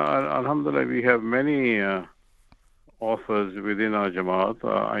 Yeah, alhamdulillah, we have many authors within our Jamaat.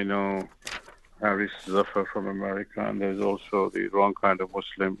 I know Haris Zafar from America, and there's also the Wrong Kind of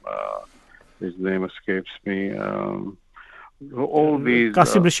Muslim. His name escapes me. All these.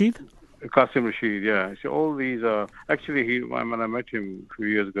 Qasim Rashid? Qasim Rashid, yeah. So all these are actually when I met him a few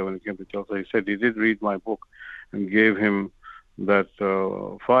years ago when he came to Jalsa, he said he did read my book and gave him that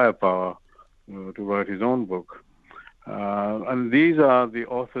firepower to write his own book. And these are the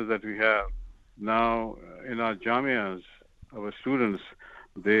authors that we have now in our jamias. Our students,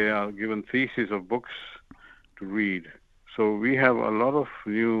 they are given theses of books to read. So we have a lot of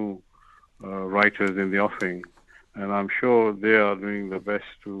new writers in the offing, and I'm sure they are doing the best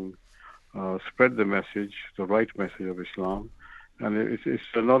to spread the message, the right message of Islam. And it's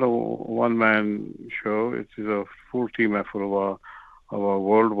not a one-man show. It is a full team effort of our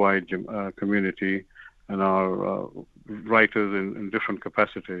worldwide community and our writers in different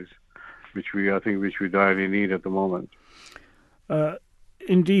capacities, which we direly need at the moment.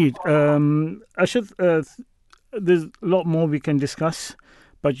 Indeed. Arshad, there's a lot more we can discuss,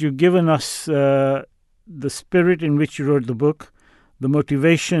 but you've given us the spirit in which you wrote the book, the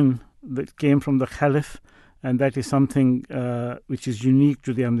motivation that came from the Caliph, and that is something which is unique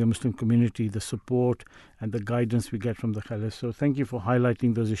to the Ahmadiyya Muslim community, the support and the guidance we get from the Caliph. So thank you for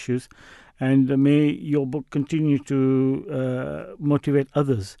highlighting those issues, and may your book continue to motivate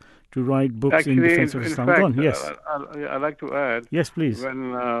others to write books Actually, in defense of Islam. Fact, Yes. I'd like to add. Yes, please.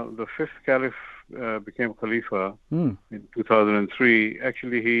 When the fifth Caliph became Khalifa in 2003,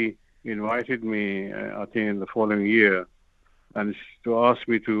 actually he invited me, I think in the following year, and to ask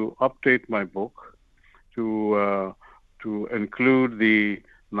me to update my book to include the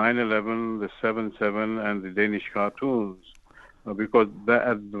 9/11, the 7/7, and the Danish cartoons, because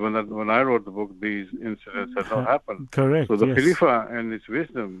when I wrote the book, these incidents had not happened. Correct. So the yes. Khalifa and its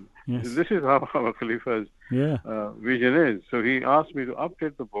wisdom, Yes. this is how our Khalifa's vision is. So he asked me to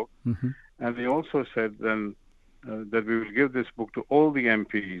update the book, and he also said then that we will give this book to all the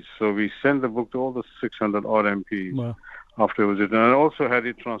MPs. So we sent the book to all the 600 odd MPs after it was written. And I also had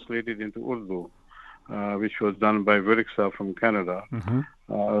it translated into Urdu, which was done by Viriksa from Canada.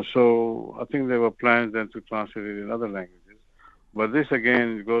 So I think there were plans then to translate it in other languages. But this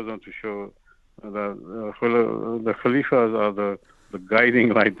again goes on to show that the Khalifas are the guiding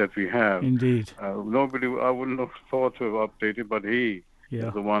light that we have. Indeed. I wouldn't have thought to have updated, but he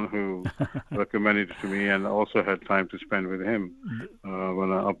is the one who recommended it to me, and also had time to spend with him when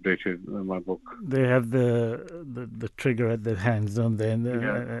I updated my book. They have the trigger at their hands, don't they?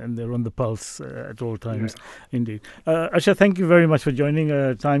 And they're on the pulse at all times. Indeed. Arshad, thank you very much for joining.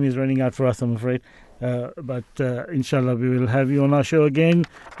 Time is running out for us, I'm afraid. But inshallah, we will have you on our show again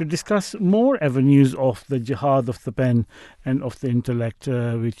to discuss more avenues of the jihad of the pen and of the intellect,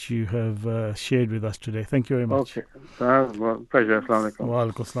 which you have shared with us today. Thank you very much. Okay. Pleasure. Assalamu alaikum. Wa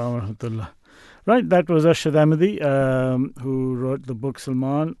alaikum assalam wa rahmatullah. Right, that was Arshad Ahmadi, who wrote the book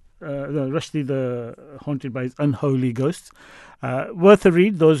Salman, Rushdie, the Haunted by His Unholy Ghosts. Worth a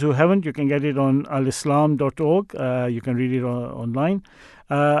read. Those who haven't, you can get it on alislam.org. You can read it online.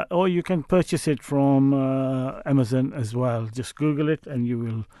 Or you can purchase it from Amazon as well. Just Google it and you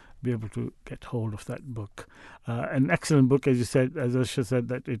will be able to get hold of that book. An excellent book, as you said, as Arshad said,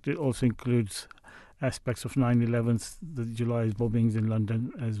 that it also includes aspects of 9/11, the July bombings in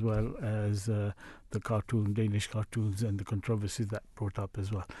London, as well as the Danish cartoons and the controversies that brought up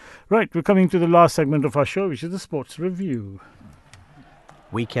as well. Right, we're coming to the last segment of our show, which is the Sports Review.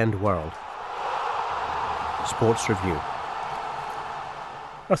 Weekend World. Sports Review.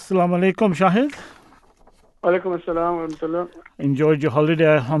 Assalamu alaikum, Shahid. Alaikum assalam wa rahmatullah. Enjoyed your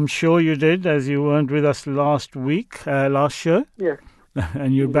holiday? I'm sure you did, as you weren't with us last show. Yes.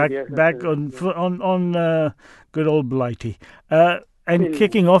 And you're back on good old Blighty. And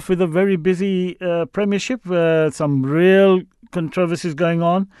kicking off with a very busy Premiership, some real controversies going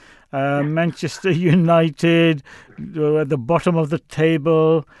on. Manchester United at the bottom of the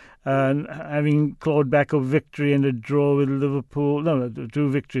table, and having clawed back a victory and a draw with Liverpool. No, 2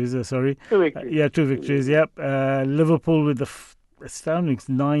 victories, sorry. 2 victories. 2 victories, yep. Liverpool with the astounding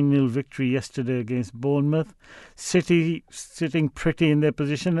 9-0 victory yesterday against Bournemouth. City sitting pretty in their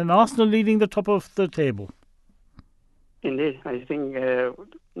position, and Arsenal leading the top of the table. Indeed, I think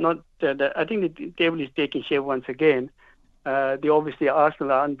I think the table is taking shape once again. Obviously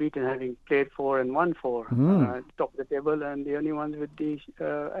Arsenal are unbeaten, having played 4 and won 4 top of the table, and the only ones with the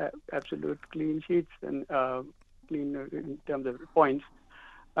absolute clean sheets and clean in terms of points.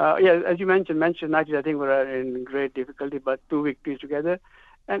 As you mentioned, Manchester United, I think, were in great difficulty, but 2 victories together.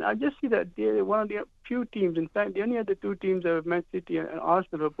 And I just see that they're one of the few teams, in fact, the only other 2 teams of Man City and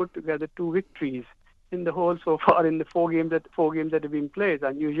Arsenal have put together 2 victories in the whole so far in the 4 games that have been played. It's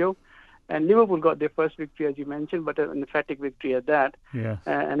unusual. And Liverpool got their first victory, as you mentioned, but an emphatic victory at that. Yeah.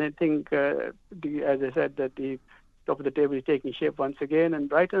 And I think, as I said, that the top of the table is taking shape once again. And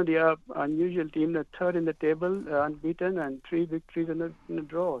Brighton, they are an unusual team, the third in the table, unbeaten, and 3 victories in a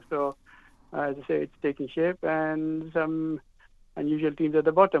draw. So, as I say, it's taking shape. And some unusual teams at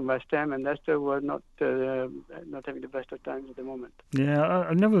the bottom, West Ham and Leicester, were not having the best of times at the moment. Yeah,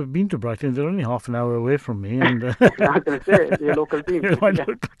 I've never been to Brighton. They're only half an hour away from me. And I was going to say, it's your local team. My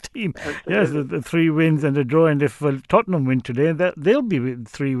local team. Yes, the 3 wins and a draw. And if Tottenham win today, they'll be with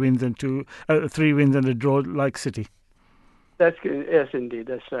 3 wins and 3 wins and a draw like City. Yes, indeed,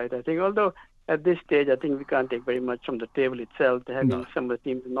 that's right. I think, although at this stage, I think we can't take very much from the table itself. Having some of the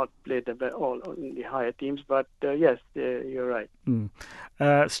teams not played all in the higher teams, but yes, you're right.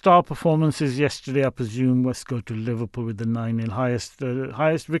 Star performances yesterday, I presume, must go to Liverpool with the 9-0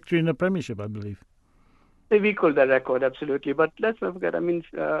 highest victory in the Premiership, I believe. They've equalled that record, absolutely. But let's not forget, I mean,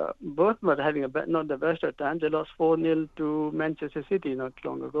 both were having not the best of times. They lost 4-0 to Manchester City not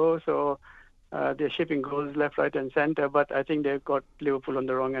long ago, so they're shipping goals left, right and centre. But I think they've got Liverpool on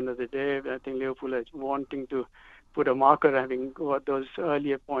the wrong end of the day. I think Liverpool is wanting to put a marker, having got those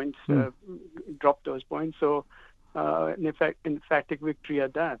earlier points, dropped those points. So, in fact, emphatic victory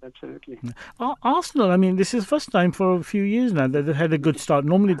at that, absolutely. Arsenal, I mean, this is the first time for a few years now that they've had a good start.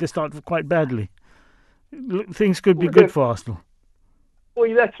 Normally they start quite badly. Things could be good for Arsenal.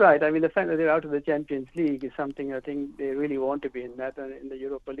 Well, that's right. I mean, the fact that they're out of the Champions League is something I think they really want to be in the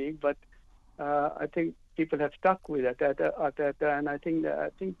Europa League. But I think people have stuck with it and I think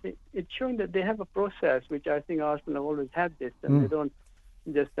it's showing that they have a process, which I think Arsenal have always had this, and they don't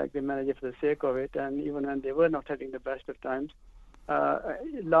just like they manage it for the sake of it. And even when they were not having the best of times,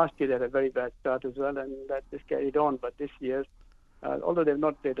 last year they had a very bad start as well, and that just carried on. But this year, although they've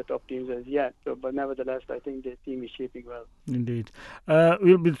not played the top teams as yet, but nevertheless, I think the team is shaping well. Indeed.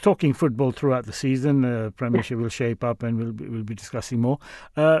 We'll be talking football throughout the season. Premiership will shape up and we'll be discussing more.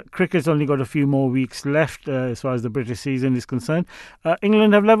 Cricket's only got a few more weeks left as far as the British season is concerned.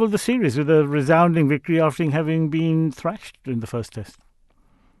 England have levelled the series with a resounding victory after having been thrashed in the first test.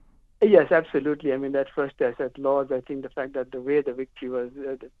 Yes, absolutely. I mean, that first test at Lord's, I think the fact that the way the victory was,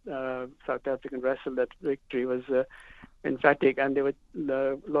 South African wrestled that victory was emphatic, and there was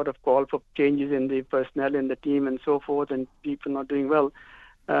a lot of call for changes in the personnel in the team and so forth, and people not doing well.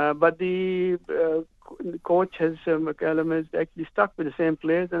 But the coach McCallum has actually stuck with the same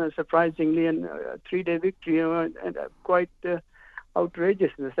players, and surprisingly, a 3-day victory, and quite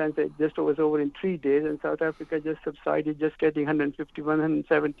outrageous in the sense that it just was over in 3 days, and South Africa just subsided, just getting 151,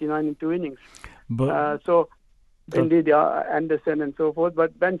 179 in 2 innings. Indeed, Anderson and so forth.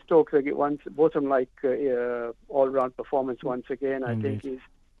 But Ben Stokes, both of them all-round performance once again. I think he's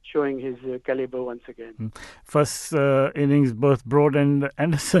showing his caliber once again. First innings, both Broad and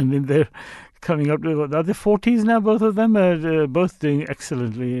Anderson in there coming up to, are they 40s now, both of them? Both doing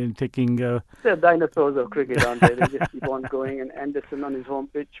excellently in taking... They're dinosaurs of cricket, aren't they? They just keep on going, and Anderson on his home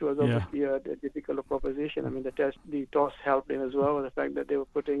pitch was obviously a difficult proposition. I mean, the toss helped him as well, the fact that they were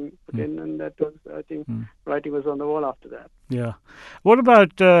put in, and that was, I think, writing was on the wall after that. Yeah. What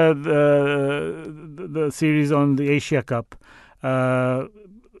about the series on the Asia Cup?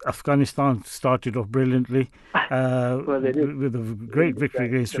 Afghanistan started off brilliantly with a great victory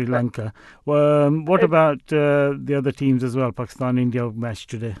against Sri Lanka. What about the other teams as well? Pakistan, India match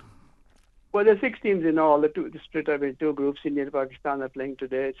today. Well, there are 6 teams in all. The split up in 2 groups. India and Pakistan are playing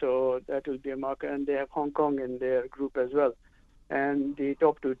today, so that will be a marker. And they have Hong Kong in their group as well. And the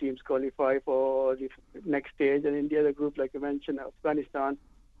top 2 teams qualify for the next stage. And India, the group, like you mentioned, Afghanistan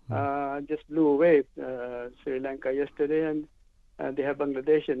just blew away Sri Lanka yesterday, and they have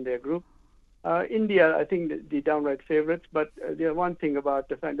Bangladesh in their group. India, I think, the downright favourites. But there's one thing about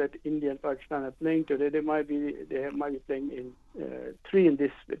the fact that India and Pakistan are playing today. They might be playing in 3 in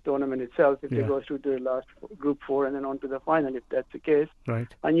this tournament itself if they go through to the last group 4 and then on to the final. If that's the case, right?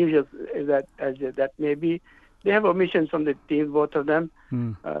 Unusual as that may be. They have omissions from the teams, both of them,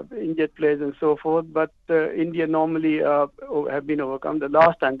 injured players and so forth. But India normally have been overcome. The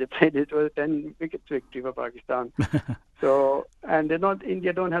last time they played, it was a 10-wicket victory for Pakistan. So, and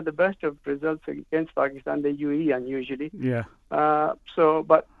India don't have the best of results against Pakistan. They UAE unusually. Yeah.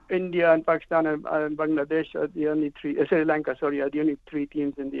 But India and Pakistan and Bangladesh are the only 3. Sri Lanka, are the only 3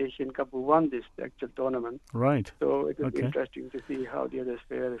 teams in the Asian Cup who won this actual tournament. Right. So it will be interesting to see how the others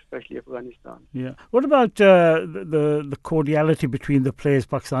fare, especially Afghanistan. Yeah. What about the cordiality between the players,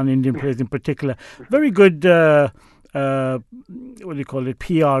 Pakistan Indian players in particular? Very good. What do you call it?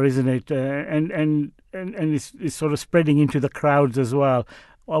 PR, isn't it? And it's sort of spreading into the crowds as well.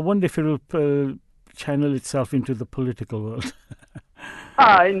 I wonder if it will channel itself into the political world.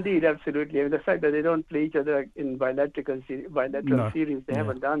 Indeed, absolutely. I mean, the fact that they don't play each other in bilateral series, they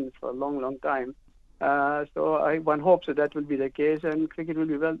haven't done for a long, long time. So one hopes that will be the case, and cricket will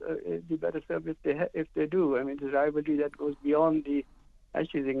be better served if they do. I mean, it's a rivalry that goes beyond the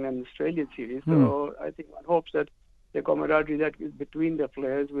Ashes England Australian series. So I think one hopes that the camaraderie that is between the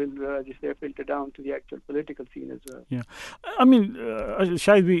players will just filter down to the actual political scene as well. Yeah, I mean,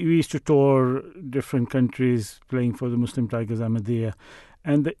 Shahid, we used to tour different countries playing for the Muslim Tigers Ahmadiyya,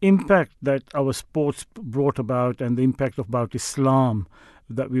 and the impact that our sports brought about and the impact about Islam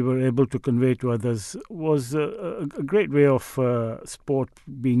that we were able to convey to others was a great way of sport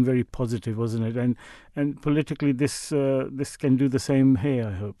being very positive, wasn't it? And politically, this can do the same here,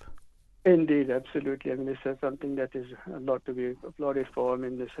 I hope. Indeed, absolutely. I mean, this is something that is a lot to be applauded for. I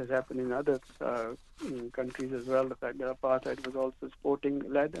mean, this has happened in other countries as well. The fact that apartheid was also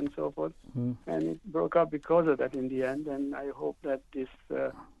sporting-led and so forth. And it broke up because of that in the end. And I hope that this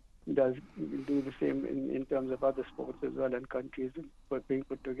does do the same in terms of other sports as well, and countries being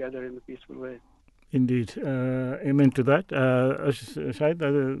put together in a peaceful way. Indeed. Amen to that.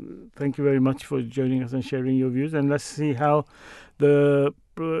 Shahid, thank you very much for joining us and sharing your views. And let's see how the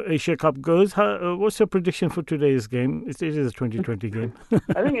Asia Cup goes. What's your prediction for today's game? It is a 2020 game.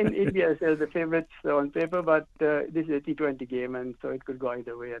 I think in India is the favourites on paper, but this is a T20 game, and so it could go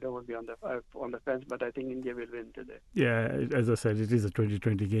either way. I don't want to be on the fence, but I think India will win today. Yeah, as I said, it is a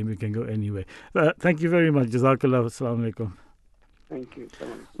 2020 game. You can go anyway. Thank you very much. Jazakallah. Assalamu alaikum. Thank you.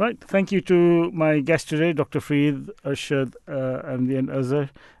 Right. Thank you to my guest today, Dr. Fareed, Arshad, Ahmadi and Azhar,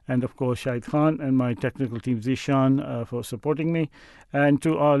 and of course Shahid Khan, and my technical team Zishan for supporting me, and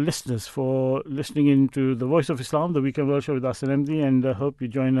to our listeners for listening in to The Voice of Islam, the Weekend World Show with Ahsan Ahmadi, and I hope you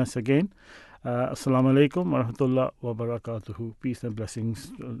join us again. Assalamu alaikum wa rahmatullah wa barakatuhu. Peace and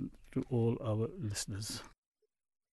blessings to all our listeners.